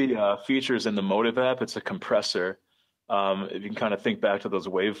 One of the features in the Motive app, it's a compressor. If you can kind of think back to those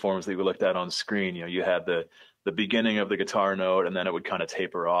waveforms that we looked at on screen, you had the beginning of the guitar note, and then it would kind of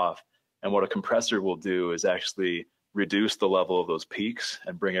taper off. And what a compressor will do is actually reduce the level of those peaks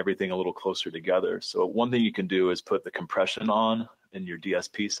and bring everything a little closer together. So one thing you can do is put the compression on in your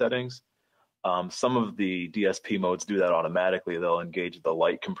DSP settings. Some of the DSP modes do that automatically. They'll engage the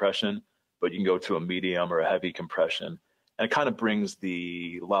light compression, but you can go to a medium or a heavy compression. And it kind of brings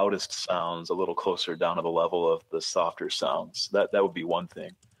the loudest sounds a little closer down to the level of the softer sounds. That would be one thing.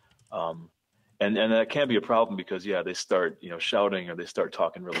 And that can be a problem because, they start, shouting, or they start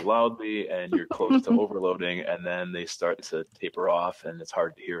talking really loudly, and you're close to overloading, and then they start to taper off, and it's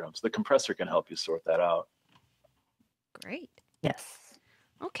hard to hear them. So the compressor can help you sort that out. Great. Yes.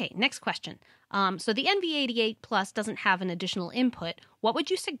 Okay, next question. So the NV88 Plus doesn't have an additional input. What would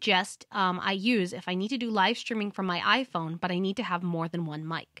you suggest I use if I need to do live streaming from my iPhone, but I need to have more than one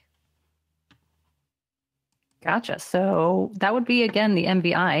mic? Gotcha. So that would be, again, the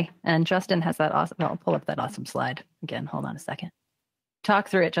MVI. And Justin has that awesome, I'll pull up that awesome slide. Again, hold on a second. Talk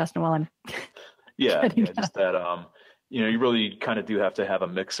through it, Justin, while I'm just that, you really kind of do have to have a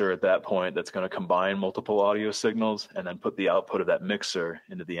mixer at that point that's going to combine multiple audio signals and then put the output of that mixer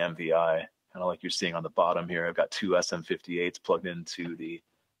into the MVI. Kind of like you're seeing on the bottom here. I've got two SM58s plugged into the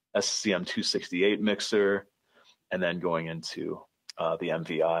SCM268 mixer and then going into the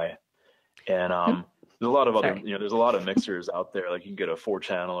MVI. And there's a lot of other, there's a lot of mixers out there. Like you can get a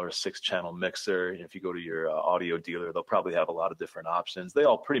 4-channel or a 6-channel mixer. If you go to your audio dealer, they'll probably have a lot of different options. They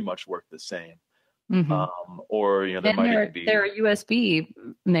all pretty much work the same. Or there might even be. There are USB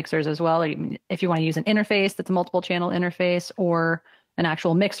mixers as well. If you want to use an interface that's a multiple channel interface, or an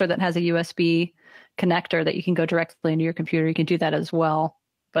actual mixer that has a USB connector that you can go directly into your computer, you can do that as well.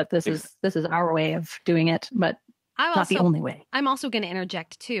 But this is our way of doing it, but not the only way. I'm also going to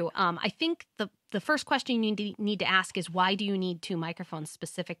interject too. I think the first question you need to ask is, why do you need 2 microphones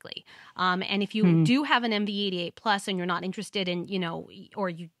specifically? And if you do have an MV88 Plus and you're not interested in, or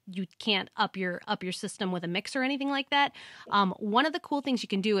you can't up your system with a mix or anything like that, one of the cool things you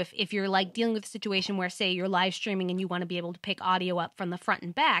can do if you're like dealing with a situation where, say, you're live streaming and you want to be able to pick audio up from the front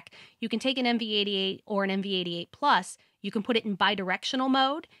and back, you can take an MV88 or an MV88 Plus. You can put it in bidirectional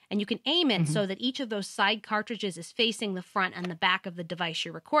mode, and you can aim it so that each of those side cartridges is facing the front and the back of the device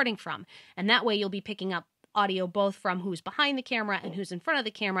you're recording from. And that way you'll be picking up audio both from who's behind the camera and who's in front of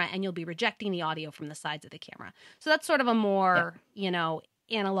the camera, and you'll be rejecting the audio from the sides of the camera. So that's sort of a more,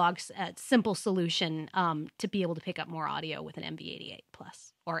 analog, simple solution to be able to pick up more audio with an MV88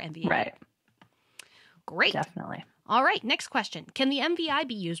 Plus or MV88. Right. Great. Definitely. All right, next question. Can the MVI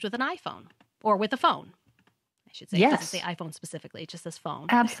be used with an iPhone or with a phone? I should say. Yes. It doesn't say iPhone specifically, it just says phone.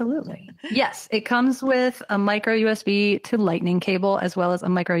 Absolutely. Yes, it comes with a micro USB to Lightning cable, as well as a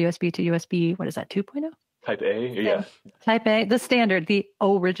micro USB to USB, what is that, 2.0? Type A? Yeah. Type A, the standard, the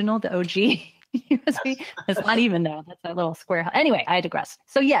original, the OG USB. It's not even though. That's that little square. Anyway, I digress.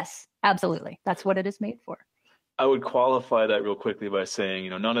 So yes, absolutely. That's what it is made for. I would qualify that real quickly by saying,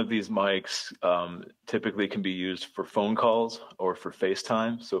 none of these mics typically can be used for phone calls or for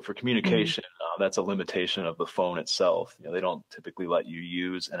FaceTime. So for communication, that's a limitation of the phone itself. They don't typically let you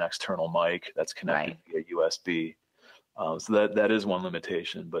use an external mic that's connected via USB. So that is one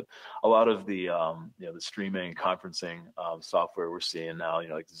limitation. But a lot of the the streaming conferencing software we're seeing now,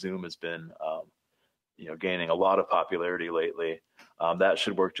 like Zoom has been gaining a lot of popularity lately. That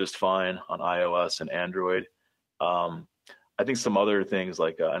should work just fine on iOS and Android. I think some other things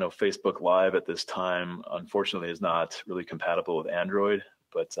like I know Facebook Live at this time, unfortunately, is not really compatible with Android,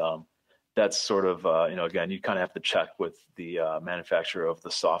 but that's sort of, again, you kind of have to check with the manufacturer of the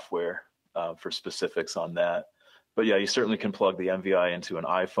software for specifics on that. But yeah, you certainly can plug the MVI into an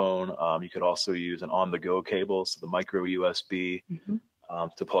iPhone. You could also use an on-the-go cable, so the micro USB,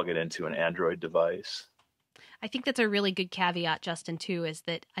 to plug it into an Android device. I think that's a really good caveat, Justin, too, is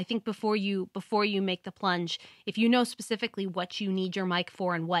that I think before you make the plunge, if you know specifically what you need your mic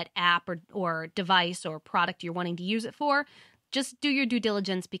for and what app or device or product you're wanting to use it for, just do your due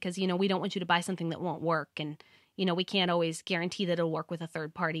diligence, because, we don't want you to buy something that won't work. And, we can't always guarantee that it'll work with a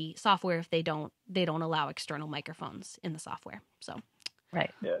third-party software if they don't allow external microphones in the software. So,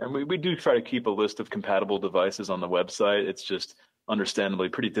 right. Yeah, and we do try to keep a list of compatible devices on the website. It's just understandably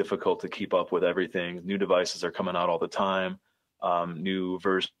pretty difficult to keep up with everything. New devices are coming out all the time. New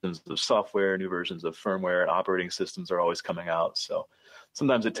versions of software, new versions of firmware and operating systems are always coming out. So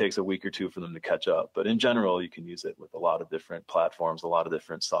sometimes it takes a week or two for them to catch up. But in general, you can use it with a lot of different platforms, a lot of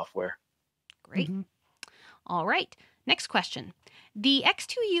different software. Great. All right. Next question. The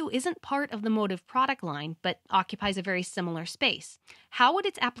X2U isn't part of the Motive product line, but occupies a very similar space. How would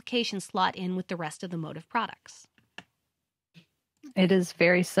its application slot in with the rest of the Motive products? It is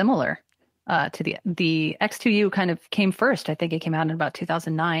very similar to the X2U kind of came first. I think it came out in about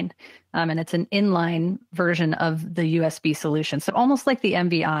 2009, and it's an inline version of the USB solution. So almost like the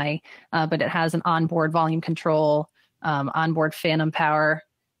MVI, but it has an onboard volume control, onboard phantom power.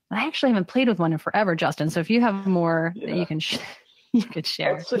 I actually haven't played with one in forever, Justin. So if you have more that you can you could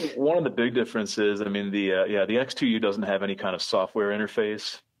share. I'd say one of the big differences, the X2U doesn't have any kind of software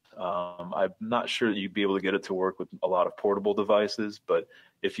interface. I'm not sure that you'd be able to get it to work with a lot of portable devices, but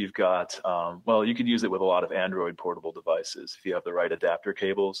if you've got, you could use it with a lot of Android portable devices if you have the right adapter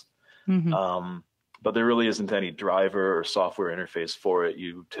cables. but there really isn't any driver or software interface for it.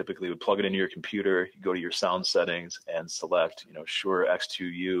 You typically would plug it into your computer, you go to your sound settings and select, Shure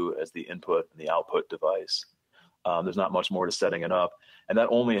X2U as the input and the output device. There's not much more to setting it up. And that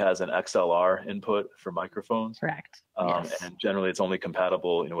only has an XLR input for microphones. Correct. Yes. And generally it's only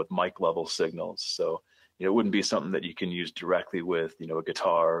compatible, with mic level signals. So, it wouldn't be something that you can use directly with, a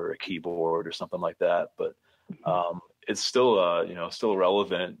guitar or a keyboard or something like that. But it's still, still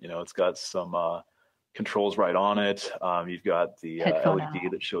relevant. It's got some controls right on it. You've got the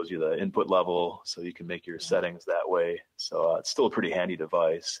LED that shows you the input level, so you can make your settings that way. So it's still a pretty handy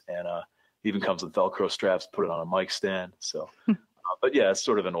device, and even comes with Velcro straps. Put it on a mic stand. So, but yeah, it's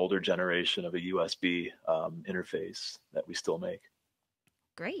sort of an older generation of a USB interface that we still make.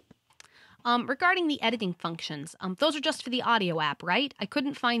 Great. Regarding the editing functions, those are just for the audio app, right? I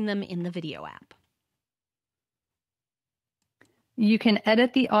couldn't find them in the video app. You can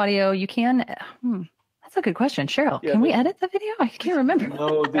edit the audio. You can. That's a good question, Cheryl. Yeah, can we edit the video? I can't remember.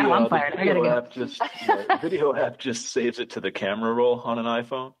 No, I'm fired. I gotta go. The video app just saves it to the camera roll on an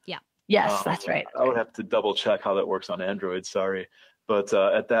iPhone. Yeah. Yes, that's right. I would have to double check how that works on Android. Sorry, but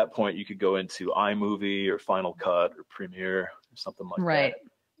at that point you could go into iMovie or Final Cut or Premiere or something like right.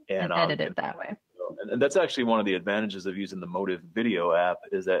 that, and edit it that way. And that's actually one of the advantages of using the Motive video app,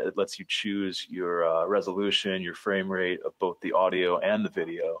 is that it lets you choose your resolution, your frame rate of both the audio and the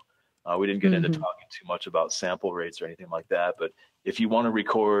video. We didn't get into talking too much about sample rates or anything like that, but if you want to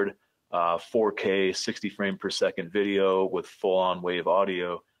record 4K 60 frame per second video with full-on wave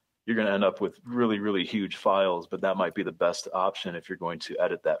audio, you're going to end up with really, really huge files, but that might be the best option if you're going to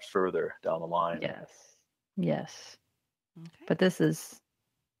edit that further down the line. Yes. Okay. But this is,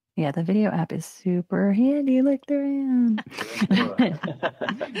 the video app is super handy. Look, there I am.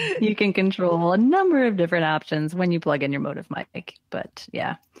 You can control a number of different options when you plug in your Motive mic. But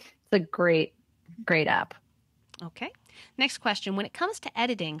yeah, it's a great, great app. Okay. Next question. When it comes to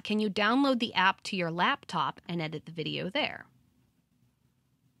editing, can you download the app to your laptop and edit the video there?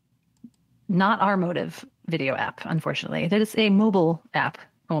 Not our Motive video app, unfortunately. It is a mobile app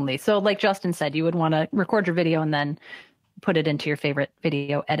only. So like Justin said, you would want to record your video and then put it into your favorite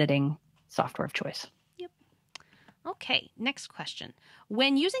video editing software of choice. Yep. Okay, next question.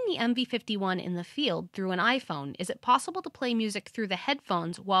 When using the MV51 in the field through an iPhone, is it possible to play music through the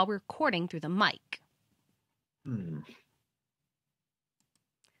headphones while recording through the mic? I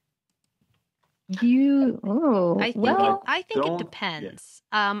think it depends.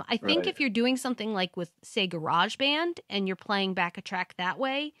 Yeah. I think if you're doing something like with, say, GarageBand and you're playing back a track that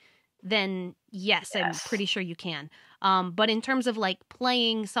way, then yes, I'm pretty sure you can. But in terms of like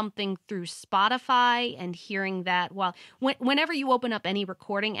playing something through Spotify and hearing that, whenever you open up any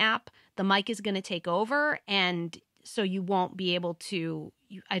recording app, the mic is going to take over, and so you won't be able to.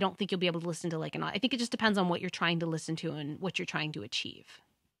 I don't think you'll be able to listen to I think it just depends on what you're trying to listen to and what you're trying to achieve.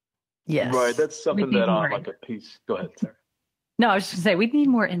 Yes. Right. That's something that on like a piece. Go ahead, Sarah. No, I was just going to say, we'd need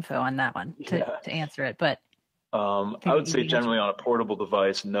more info on that one to answer it. But I would say generally on a portable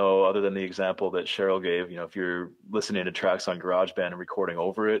device, no, other than the example that Cheryl gave. If you're listening to tracks on GarageBand and recording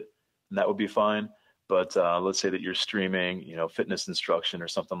over it, then that would be fine. But let's say that you're streaming, fitness instruction or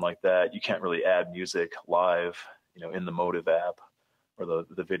something like that. You can't really add music live, in the Motive app or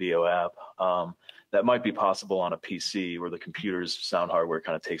the video app. That might be possible on a PC where the computer's sound hardware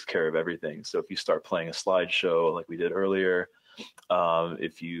kind of takes care of everything. So if you start playing a slideshow like we did earlier,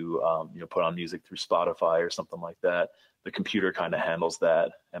 if you put on music through Spotify or something like that, the computer kind of handles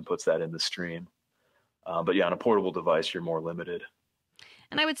that and puts that in the stream. But yeah, on a portable device, you're more limited.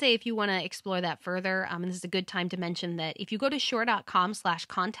 And I would say if you want to explore that further, and this is a good time to mention that if you go to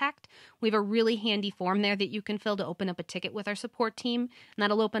shure.com/contact, we have a really handy form there that you can fill to open up a ticket with our support team. And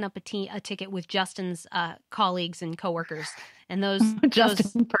that'll open up a ticket with Justin's colleagues and coworkers. And those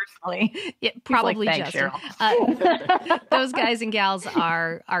Justin personally, probably like, Justin. Those guys and gals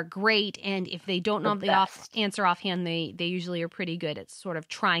are great, and if they don't know the answer offhand, they usually are pretty good at sort of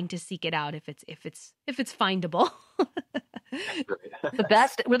trying to seek it out if it's findable.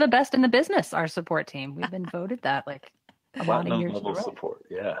 We're the best in the business, our support team. We've been voted that a lot of years in a row. Support,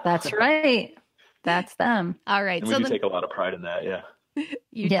 yeah. That's right. That's them. All right. And we do take a lot of pride in that, yeah.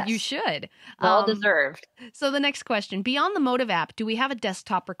 You should. Well deserved. So the next question, beyond the Motive app, do we have a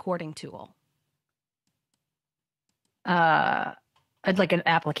desktop recording tool? Like an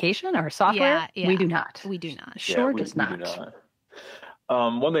application or software? Yeah. We do not. We do not. Shure does not. We do not.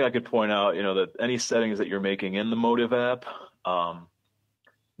 One thing I could point out, that any settings that you're making in the Motive app,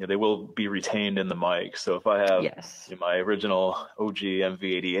 they will be retained in the mic. So if I have my original OG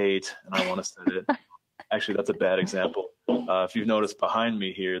MV88 and I want to set it Actually, that's a bad example. If you've noticed behind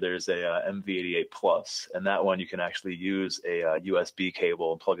me here, there's a MV88 Plus, and that one you can actually use a USB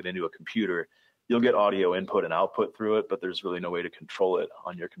cable and plug it into a computer. You'll get audio input and output through it, but there's really no way to control it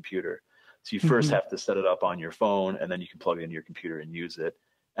on your computer. So you first have to set it up on your phone, and then you can plug it into your computer and use it.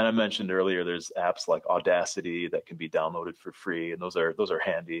 And I mentioned earlier, there's apps like Audacity that can be downloaded for free, and those are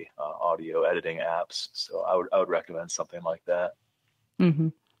handy audio editing apps. So I would recommend something like that.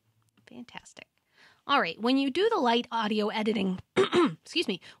 Fantastic. All right. When you do the light audio editing, excuse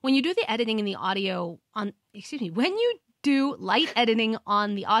me, when you do the editing in the audio on, when you do light editing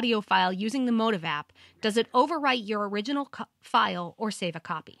on the audio file using the Motiv app, does it overwrite your original file or save a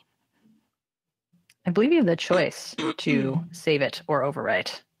copy? I believe you have the choice to save it or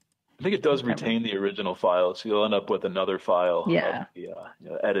overwrite. I think it does retain the original file, so you'll end up with another file of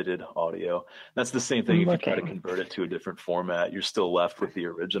the edited audio. That's the same thing if you try to convert it to a different format. You're still left with the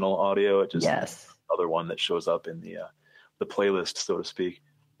original audio. It just other one that shows up in the playlist, so to speak,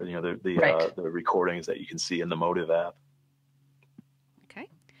 or, the recordings that you can see in the Motiv app. Okay.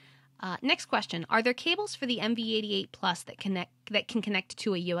 Next question: are there cables for the MV88 Plus that can connect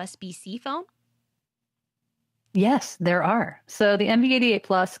to a USB-C phone? Yes, there are. So the MV88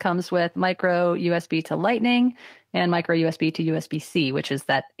 Plus comes with micro USB to Lightning and micro USB to USB-C, which is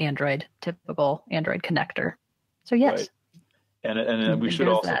that typical Android connector. So yes. Right. And we should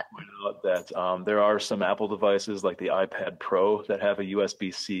also point out that there are some Apple devices like the iPad Pro that have a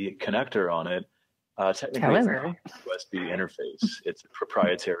USB-C connector on it. Technically, it's not a USB interface. It's a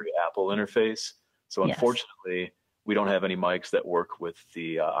proprietary Apple interface. So unfortunately, we don't have any mics that work with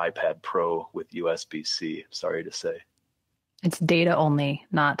the iPad Pro with USB-C, sorry to say. It's data only,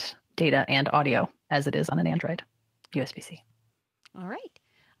 not data and audio, as it is on an Android USB-C. All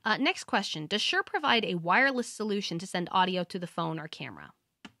right. Next question. Does Shure provide a wireless solution to send audio to the phone or camera?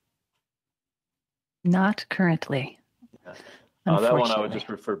 Not currently. That one I would just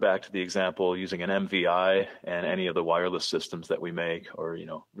refer back to the example using an MVI and any of the wireless systems that we make, or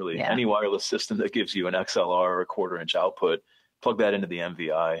any wireless system that gives you an XLR or a 1/4-inch output. Plug that into the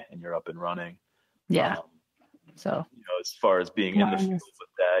MVI and you're up and running. So as far as being in the field with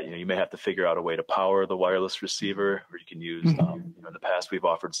that, you may have to figure out a way to power the wireless receiver, or you can use. In the past, we've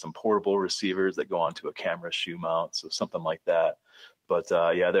offered some portable receivers that go onto a camera shoe mount, so something like that. But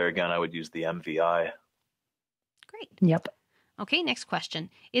there again, I would use the MVI. Great. Yep. Okay, next question.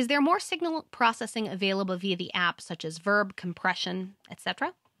 Is there more signal processing available via the app, such as verb, compression,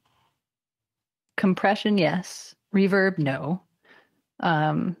 etc.? Compression, yes. Reverb, no.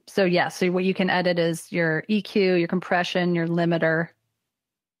 So what you can edit is your EQ, your compression, your limiter.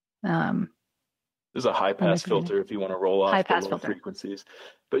 There's a high-pass filter if you want to roll off the low frequencies.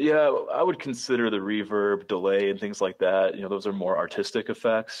 But I would consider the reverb, delay, and things like that. Those are more artistic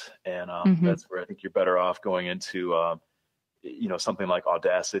effects, and that's where I think you're better off going into something like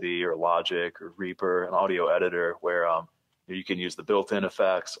Audacity or Logic or Reaper, an audio editor where you can use the built-in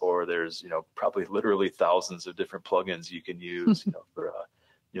effects, or there's probably literally thousands of different plugins you can use for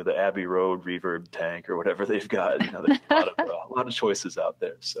the Abbey Road reverb tank or whatever they've got. There's a lot of choices out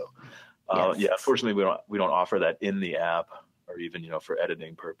there. So unfortunately we don't offer that in the app, or even for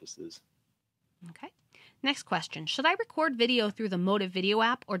editing purposes. Okay. Next question: should I record video through the Motiv video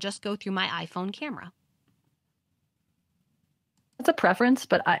app or just go through my iPhone camera? It's a preference,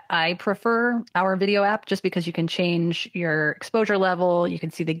 but I prefer our video app just because you can change your exposure level. You can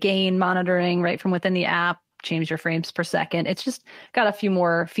see the gain monitoring right from within the app, change your frames per second. It's just got a few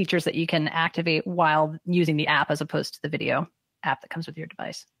more features that you can activate while using the app as opposed to the video app that comes with your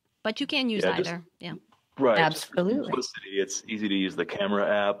device. But you can use either. Right. Absolutely. Simplicity. It's easy to use the camera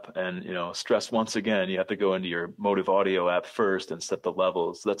app, and stress once again, you have to go into your Motiv audio app first and set the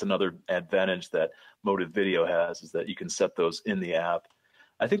levels. So that's another advantage that Motiv video has, is that you can set those in the app.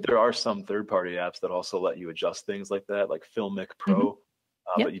 I think there are some third-party apps that also let you adjust things like that, like Filmic Pro,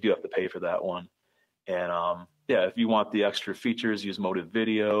 but you do have to pay for that one. And if you want the extra features, use Motiv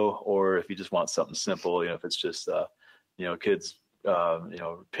Video, or if you just want something simple, if it's just kids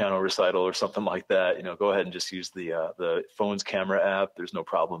piano recital or something like that, go ahead and just use the phone's camera app. There's no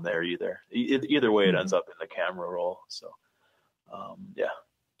problem there either. Either way, it ends up in the camera roll. So,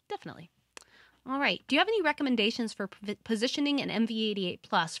 Definitely. All right. Do you have any recommendations for positioning an MV88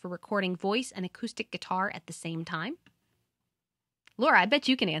 Plus for recording voice and acoustic guitar at the same time? Laura, I bet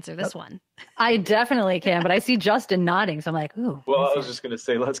you can answer this one. I definitely can, but I see Justin nodding, so I'm like, ooh. Well, I was just going to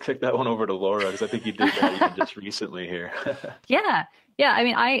say, let's kick that one over to Laura, because I think you did that even just recently here. Yeah. I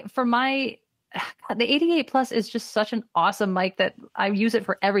mean, for my the 88 Plus is just such an awesome mic that I use it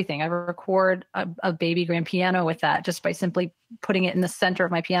for everything. I record a baby grand piano with that just by simply putting it in the center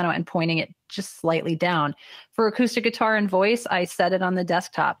of my piano and pointing it just slightly down. For acoustic guitar and voice, I set it on the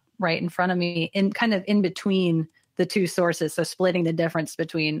desktop right in front of me, in kind of in between the two sources. So splitting the difference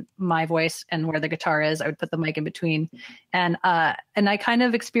between my voice and where the guitar is, I would put the mic in between. And I kind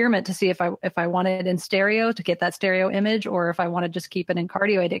of experiment to see if I want it in stereo to get that stereo image, or if I want to just keep it in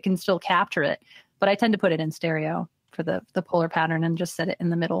cardioid, it can still capture it. But I tend to put it in stereo for the polar pattern and just set it in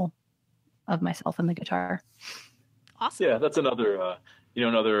the middle of myself and the guitar. Awesome. Yeah, that's another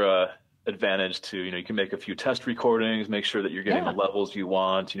advantage to, you can make a few test recordings, make sure that you're getting the levels you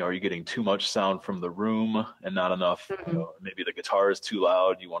want. Are you getting too much sound from the room and not enough? Maybe the guitar is too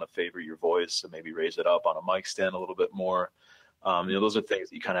loud. You want to favor your voice, so maybe raise it up on a mic stand a little bit more. Those are things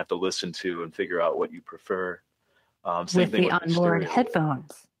that you kind of have to listen to and figure out what you prefer. Same with thing the onboard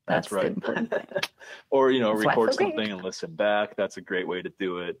headphones. That's right. Or, record something and listen back. That's a great way to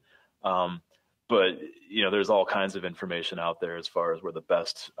do it. But, there's all kinds of information out there as far as where the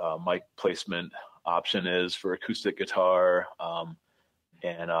best mic placement option is for acoustic guitar. We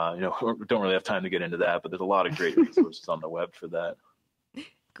don't really have time to get into that, but there's a lot of great resources on the web for that.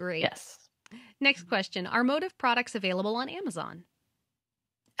 Great. Yes. Next question. Are Motive products available on Amazon?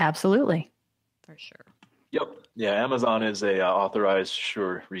 Absolutely. For sure. Yep. Yeah, Amazon is a authorized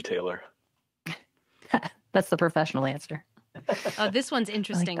Shure retailer. That's the professional answer. This one's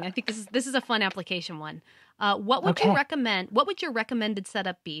interesting. I think this is a fun application one. What would you recommend? What would your recommended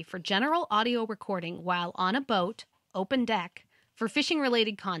setup be for general audio recording while on a boat, open deck, for fishing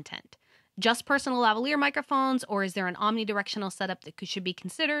related content? Just personal lavalier microphones, or is there an omnidirectional setup that should be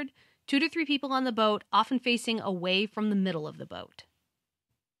considered? 2 to 3 people on the boat, often facing away from the middle of the boat.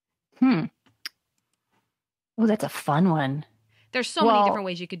 Oh, that's a fun one. There's so many different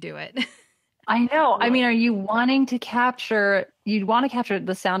ways you could do it. I know. I mean, are you wanting to capture, you'd want to capture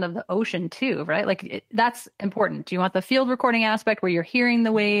the sound of the ocean too, right? Like that's important. Do you want the field recording aspect where you're hearing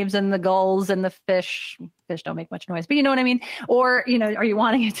the waves and the gulls and the fish? Fish don't make much noise, but you know what I mean? Or, are you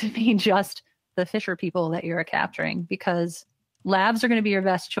wanting it to be just the fisher people that you're capturing? Because labs are going to be your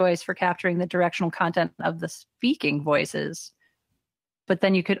best choice for capturing the directional content of the speaking voices. But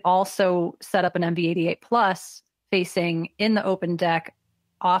then you could also set up an MV88 Plus facing in the open deck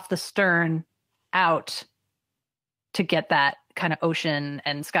off the stern out to get that kind of ocean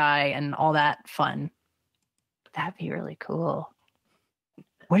and sky and all that fun. That'd be really cool.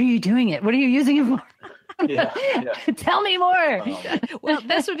 What are you doing it? What are you using it for? Yeah. Tell me more. Well,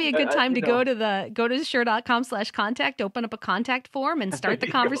 this would be a good time to go to shure.com/contact, open up a contact form and start the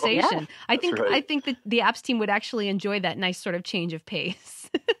conversation. Yeah, I think that the apps team would actually enjoy that nice sort of change of pace.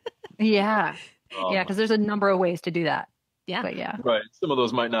 Yeah. Because there's a number of ways to do that. Yeah. But yeah. Right. Some of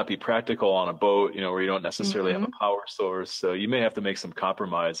those might not be practical on a boat, where you don't necessarily have a power source. So you may have to make some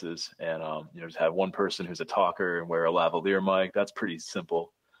compromises and, just have one person who's a talker and wear a lavalier mic. That's pretty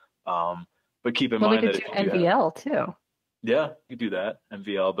simple. But keep in mind that MVL too. Yeah, you do that,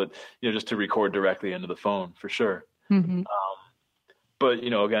 MVL, but just to record directly into the phone for sure. Mm-hmm. But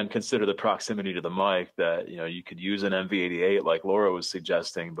again, consider the proximity to the mic that you could use an MV88 like Laura was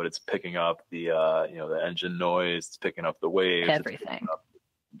suggesting, but it's picking up the the engine noise, it's picking up the waves, everything, up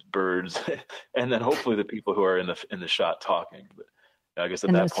birds, and then hopefully the people who are in the shot talking. But I guess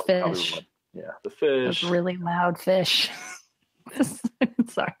at that point, fish. The fish, those really loud fish.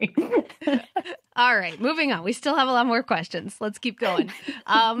 Sorry. All right, moving on. We still have a lot more questions. Let's keep going.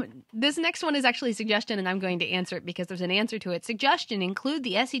 This next one is actually a suggestion, and I'm going to answer it because there's an answer to it. Suggestion: include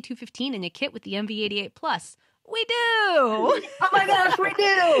the SE215 in your kit with the MV88 Plus. We do. Oh my gosh, we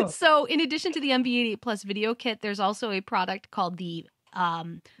do. So, in addition to the MV88 Plus video kit, there's also a product called the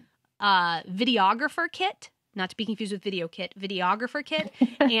Videographer Kit. Not to be confused with Video Kit, Videographer Kit,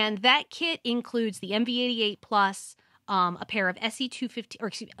 and that kit includes the MV88 Plus. A pair of SE215, or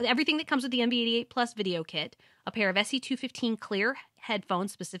excuse me, everything that comes with the MV88 Plus video kit, a pair of SE215 clear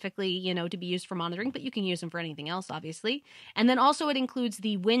headphones specifically, to be used for monitoring, but you can use them for anything else, obviously. And then also it includes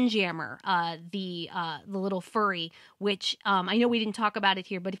the Windjammer, the little furry, which I know we didn't talk about it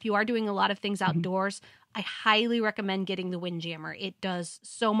here, but if you are doing a lot of things outdoors, I highly recommend getting the Windjammer. It does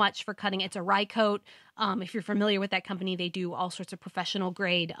so much for cutting. It's a Rycote. If you're familiar with that company, they do all sorts of professional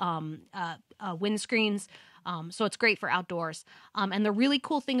grade windscreens. So it's great for outdoors. And the really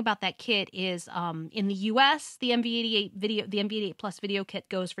cool thing about that kit is in the US, the MV88 Plus video kit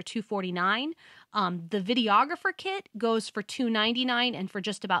goes for $249. The Videographer kit goes for $299, and for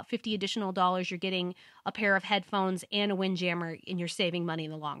just about $50 additional, you're getting a pair of headphones and a Windjammer, and you're saving money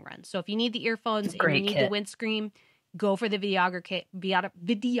in the long run. So if you need the earphones and you need the windscreen, go for the videographer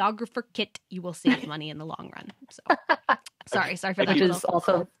kit. You will save money in the long run. So sorry for that. Which is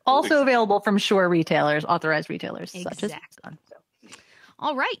also available from Shure retailers, authorized retailers. Exactly. Such as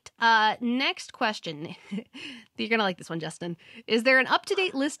All right. Next question. You're going to like this one, Justin. Is there an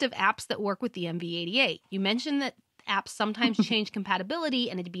up-to-date list of apps that work with the MV88? You mentioned that apps sometimes change compatibility,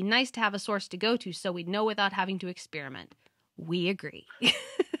 and it'd be nice to have a source to go to so we'd know without having to experiment. We agree.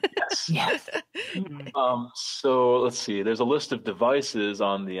 Yes. So let's see. There's a list of devices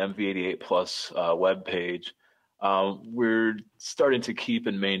on the MV88 Plus webpage. We're starting to keep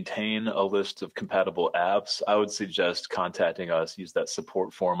and maintain a list of compatible apps. I would suggest contacting us, use that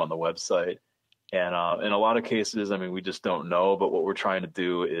support form on the website. And in a lot of cases, I mean, we just don't know, but what we're trying to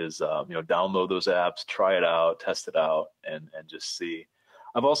do is, download those apps, try it out, test it out, and just see.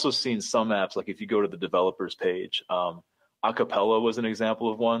 I've also seen some apps, like if you go to the developers page, Acapella was an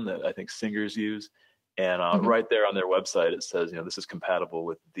example of one that I think singers use. And right there on their website, it says, this is compatible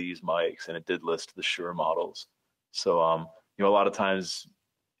with these mics, and it did list the Shure models. So, a lot of times,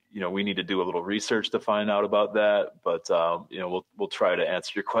 we need to do a little research to find out about that. But, we'll try to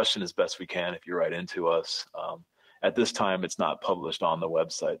answer your question as best we can if you write into us. At this time, it's not published on the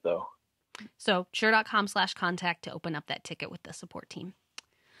website, though. So shure.com/contact to open up that ticket with the support team.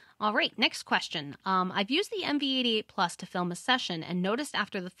 All right, next question. I've used the MV88 Plus to film a session and noticed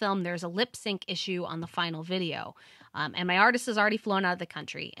after the film there's a lip sync issue on the final video. And my artist has already flown out of the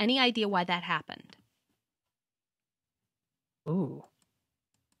country. Any idea why that happened? Ooh,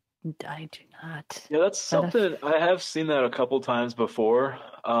 I do not. Yeah, that's something I have seen that a couple times before.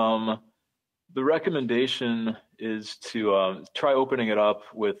 The recommendation is to try opening it up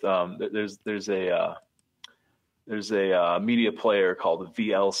with there's a media player called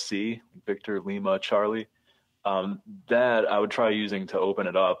VLC, Victor Lima Charlie. That I would try using to open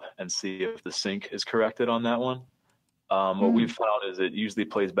it up and see if the sync is corrected on that one. What we've found is it usually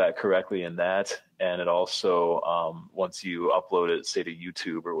plays back correctly in that, and it also, once you upload it, say to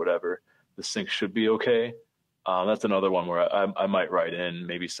YouTube or whatever, the sync should be okay. That's another one where I might write in,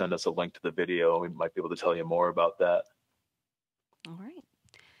 maybe send us a link to the video. We might be able to tell you more about that. All right.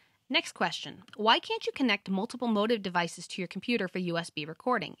 Next question. Why can't you connect multiple Motiv devices to your computer for USB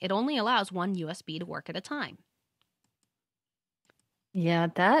recording? It only allows one USB to work at a time. Yeah,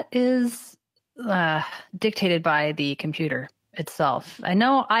 that is dictated by the computer itself. I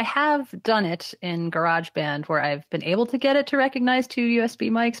know I have done it in GarageBand where I've been able to get it to recognize two USB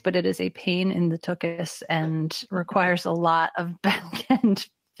mics, but it is a pain in the tuchus and requires a lot of back-end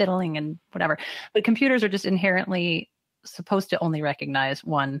fiddling and whatever. But computers are just inherently supposed to only recognize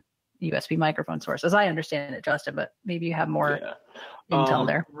one USB microphone source, as I understand it, Justin, but maybe you have more intel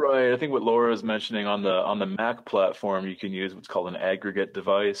there. Right. I think what Laura is mentioning on the Mac platform, you can use what's called an aggregate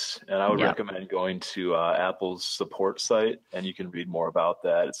device. And I would recommend going to Apple's support site, and you can read more about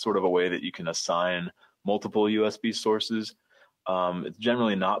that. It's sort of a way that you can assign multiple USB sources. It's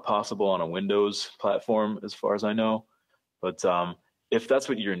generally not possible on a Windows platform, as far as I know. But if that's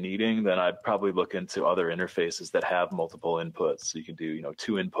what you're needing, then I'd probably look into other interfaces that have multiple inputs. So you can do,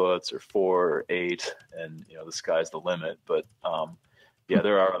 2 inputs or 4 or 8, and, the sky's the limit. But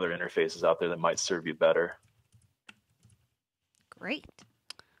there are other interfaces out there that might serve you better. Great.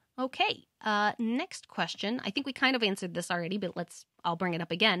 Okay. Next question. I think we kind of answered this already, but I'll bring it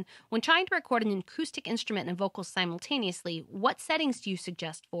up again. When trying to record an acoustic instrument and vocals simultaneously, what settings do you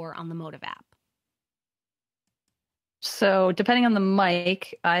suggest for on the Motiv app? So depending on the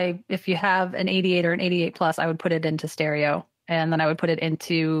mic, if you have an 88 or an 88 Plus, I would put it into stereo, and then I would put it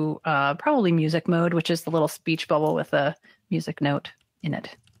into probably music mode, which is the little speech bubble with a music note in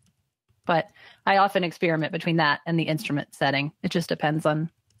it. But I often experiment between that and the instrument setting. It just depends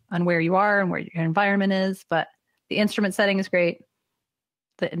on where you are and where your environment is. But the instrument setting is great.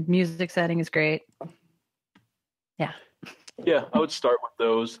 The music setting is great. Yeah. Yeah, I would start with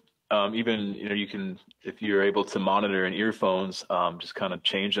those. Even, you can, if you're able to monitor in earphones, just kind of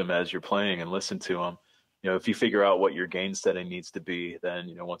change them as you're playing and listen to them. If you figure out what your gain setting needs to be,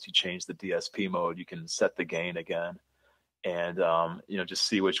 then, once you change the DSP mode, you can set the gain again and, just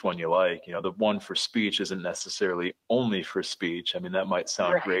see which one you like. The one for speech isn't necessarily only for speech. I mean, that might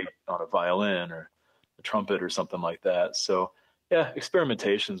sound great on a violin or a trumpet or something like that. So yeah,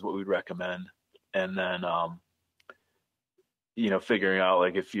 experimentation is what we'd recommend. And then, figuring out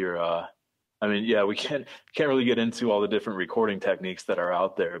like if you're, we can't really get into all the different recording techniques that are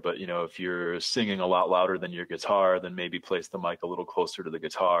out there, but if you're singing a lot louder than your guitar, then maybe place the mic a little closer to the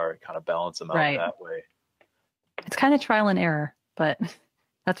guitar and kind of balance them out that way. It's kind of trial and error, but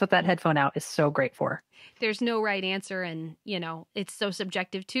That's what that headphone out is so great for. There's no right answer. And, it's so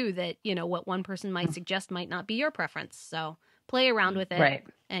subjective too that, what one person might suggest might not be your preference. So play around with it, right,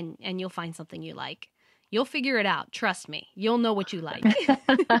 and you'll find something you like. You'll figure it out. Trust me. You'll know what you like.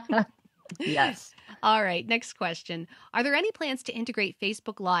 Yes. All right. Next question. Are there any plans to integrate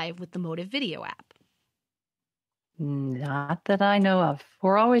Facebook Live with the Motive video app? Not that I know of.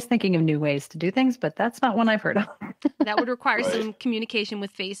 We're always thinking of new ways to do things, but that's not one I've heard of. That would require some communication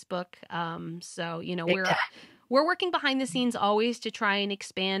with Facebook. So, we're working behind the scenes always to try and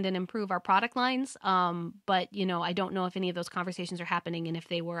expand and improve our product lines. But, I don't know if any of those conversations are happening. And if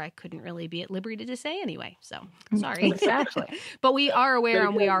they were, I couldn't really be at liberty to say anyway. So sorry. Exactly. But we are aware,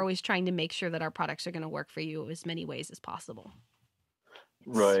 and we are always trying to make sure that our products are going to work for you as many ways as possible.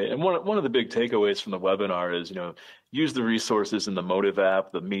 Right. And one of the big takeaways from the webinar is, use the resources in the Motive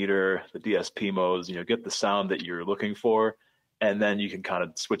app, the meter, the DSP modes, get the sound that you're looking for, and then you can kind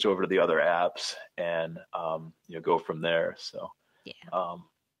of switch over to the other apps and, go from there. So, yeah.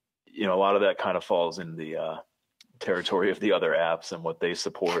 A lot of that kind of falls in the territory of the other apps and what they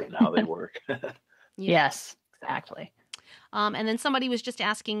support and how they work. Yes, exactly. And then somebody was just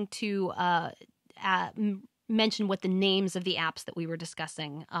asking to mention what the names of the apps that we were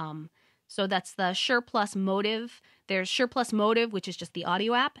discussing. So that's the Shure Plus Motive. There's Shure Plus Motive, which is just the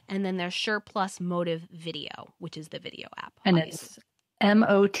audio app, and then there's Shure Plus Motive Video, which is the video app. And it's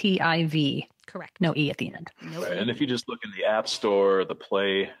MOTIV. Correct. No E at the end. No right. E. And if you just look in the App Store, the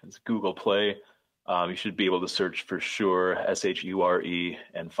Play, it's Google Play, you should be able to search for Shure, SHURE,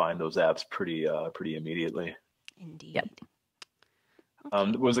 and find those apps pretty immediately. Indeed. Yep.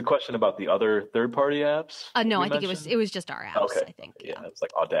 Okay. Was the question about the other third-party apps? No, I think it was just our apps. Okay. I think. Yeah, it's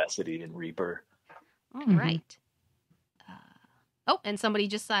like Audacity and Reaper. All right. And somebody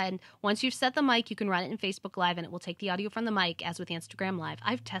just said, once you've set the mic, you can run it in Facebook Live, and it will take the audio from the mic, as with Instagram Live.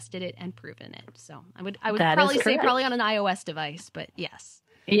 I've tested it and proven it. So I would probably say probably on an iOS device, but yes.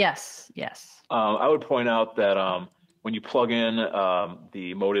 Yes. I would point out that when you plug in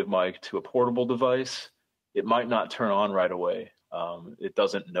the Motive mic to a portable device, it might not turn on right away. It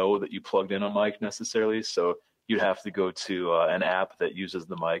doesn't know that you plugged in a mic necessarily, so you'd have to go to an app that uses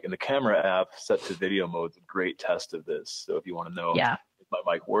the mic. And the camera app set to video mode is a great test of this. So if you want to know if my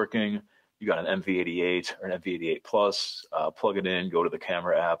mic working, you got an MV88 or an MV88 Plus, plug it in, go to the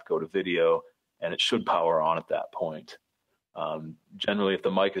camera app, go to video, and it should power on at that point. Generally, if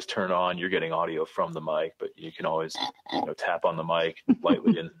the mic is turned on, you're getting audio from the mic, but you can always tap on the mic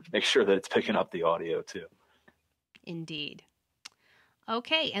lightly and make sure that it's picking up the audio too. Indeed.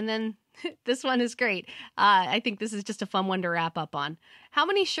 Okay, and then this one is great. I think this is just a fun one to wrap up on. How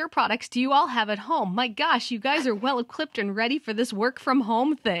many Shure products do you all have at home? My gosh, you guys are well equipped and ready for this work from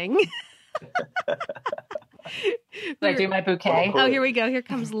home thing. I do my bouquet? Oh, here we go. Here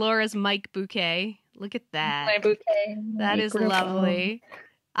comes Laura's mic bouquet. Look at that. My bouquet. That is lovely.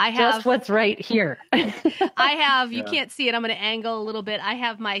 I have just what's right here. I have, you can't see it. I'm going to angle a little bit. I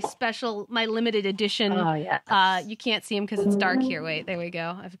have my limited edition. Oh, yeah. You can't see them because it's dark here. Wait, there we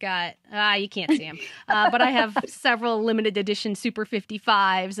go. I've got, you can't see them. But I have several limited edition Super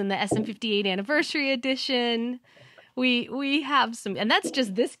 55s and the SM58 anniversary edition. We have some, and that's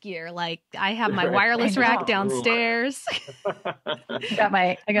just this gear. Like I have my wireless rack downstairs. I got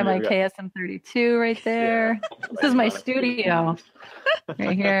my KSM32 right there. Yeah. This is my studio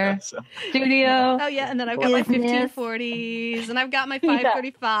right here. Studio. Oh yeah, and then I've got my 1540s, and I've got my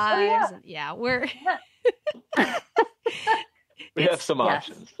 535s. Yeah, we're. We have some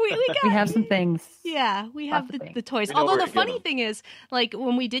options. We have some things. Yeah, we have the toys. Although the funny thing is, like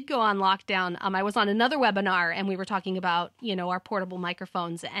when we did go on lockdown, I was on another webinar and we were talking about, our portable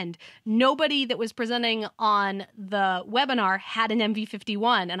microphones, and nobody that was presenting on the webinar had an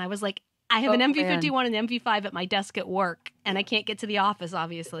MV51. And I was like, I have an MV51 and MV5 at my desk at work, and I can't get to the office,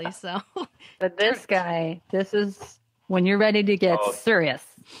 obviously. So, but this is when you're ready to get serious.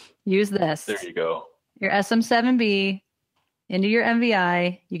 Use this. There you go. Your SM7B. Into your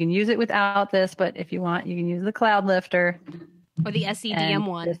MVI. You can use it without this, but if you want, you can use the Cloud Lifter. Or the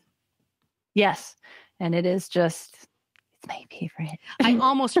SEDM1. Yes. And it is just, it's my favorite. I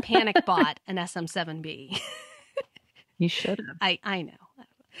almost panic bought an SM7B. You should have. I know.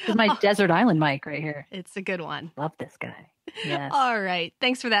 This is my desert island mic right here. It's a good one. Love this guy. Yes. All right.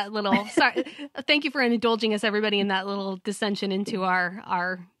 Thanks for that little, thank you for indulging us, everybody, in that little dissension into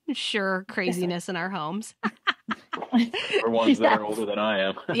our Shure craziness in our homes. For ones that are older than I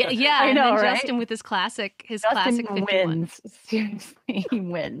am. Yeah. I know, and right? Justin with his classic Justin 51 wins. Seriously, he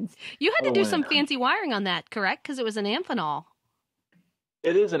wins. You had to do some fancy wiring on that, correct? Because it was an Amphenol.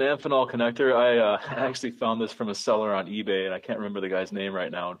 It is an Amphenol connector. I actually found this from a seller on eBay, and I can't remember the guy's name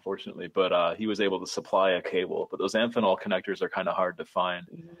right now, unfortunately, but he was able to supply a cable. But those Amphenol connectors are kind of hard to find.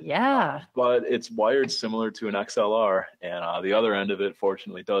 Yeah. But it's wired similar to an XLR, and the other end of it,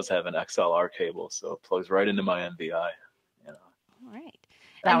 fortunately, does have an XLR cable, so it plugs right into my NVI. And, All right.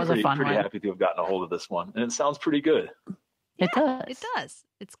 That was a fun pretty one. happy to have gotten a hold of this one, and it sounds pretty good. It does. It does.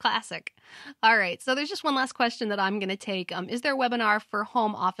 It's classic. All right. So there's just one last question that I'm going to take. Is there a webinar for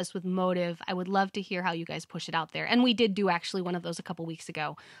home office with Motive? I would love to hear how you guys push it out there. And we did do actually one of those a couple weeks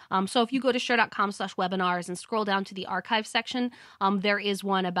ago. So if you go to shure.com/webinars and scroll down to the archive section, there is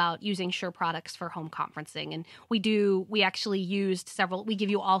one about using Shure products for home conferencing. And we actually used several, we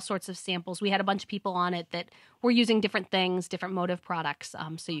give you all sorts of samples. We had a bunch of people on it that were using different things, different Motive products.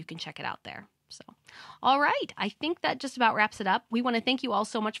 So you can check it out there. So, all right. I think that just about wraps it up. We want to thank you all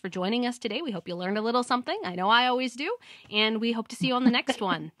so much for joining us today. We hope you learned a little something. I know I always do. And we hope to see you on the next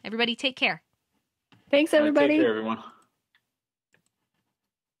one. Everybody take care. Thanks, everybody. Take care, everyone.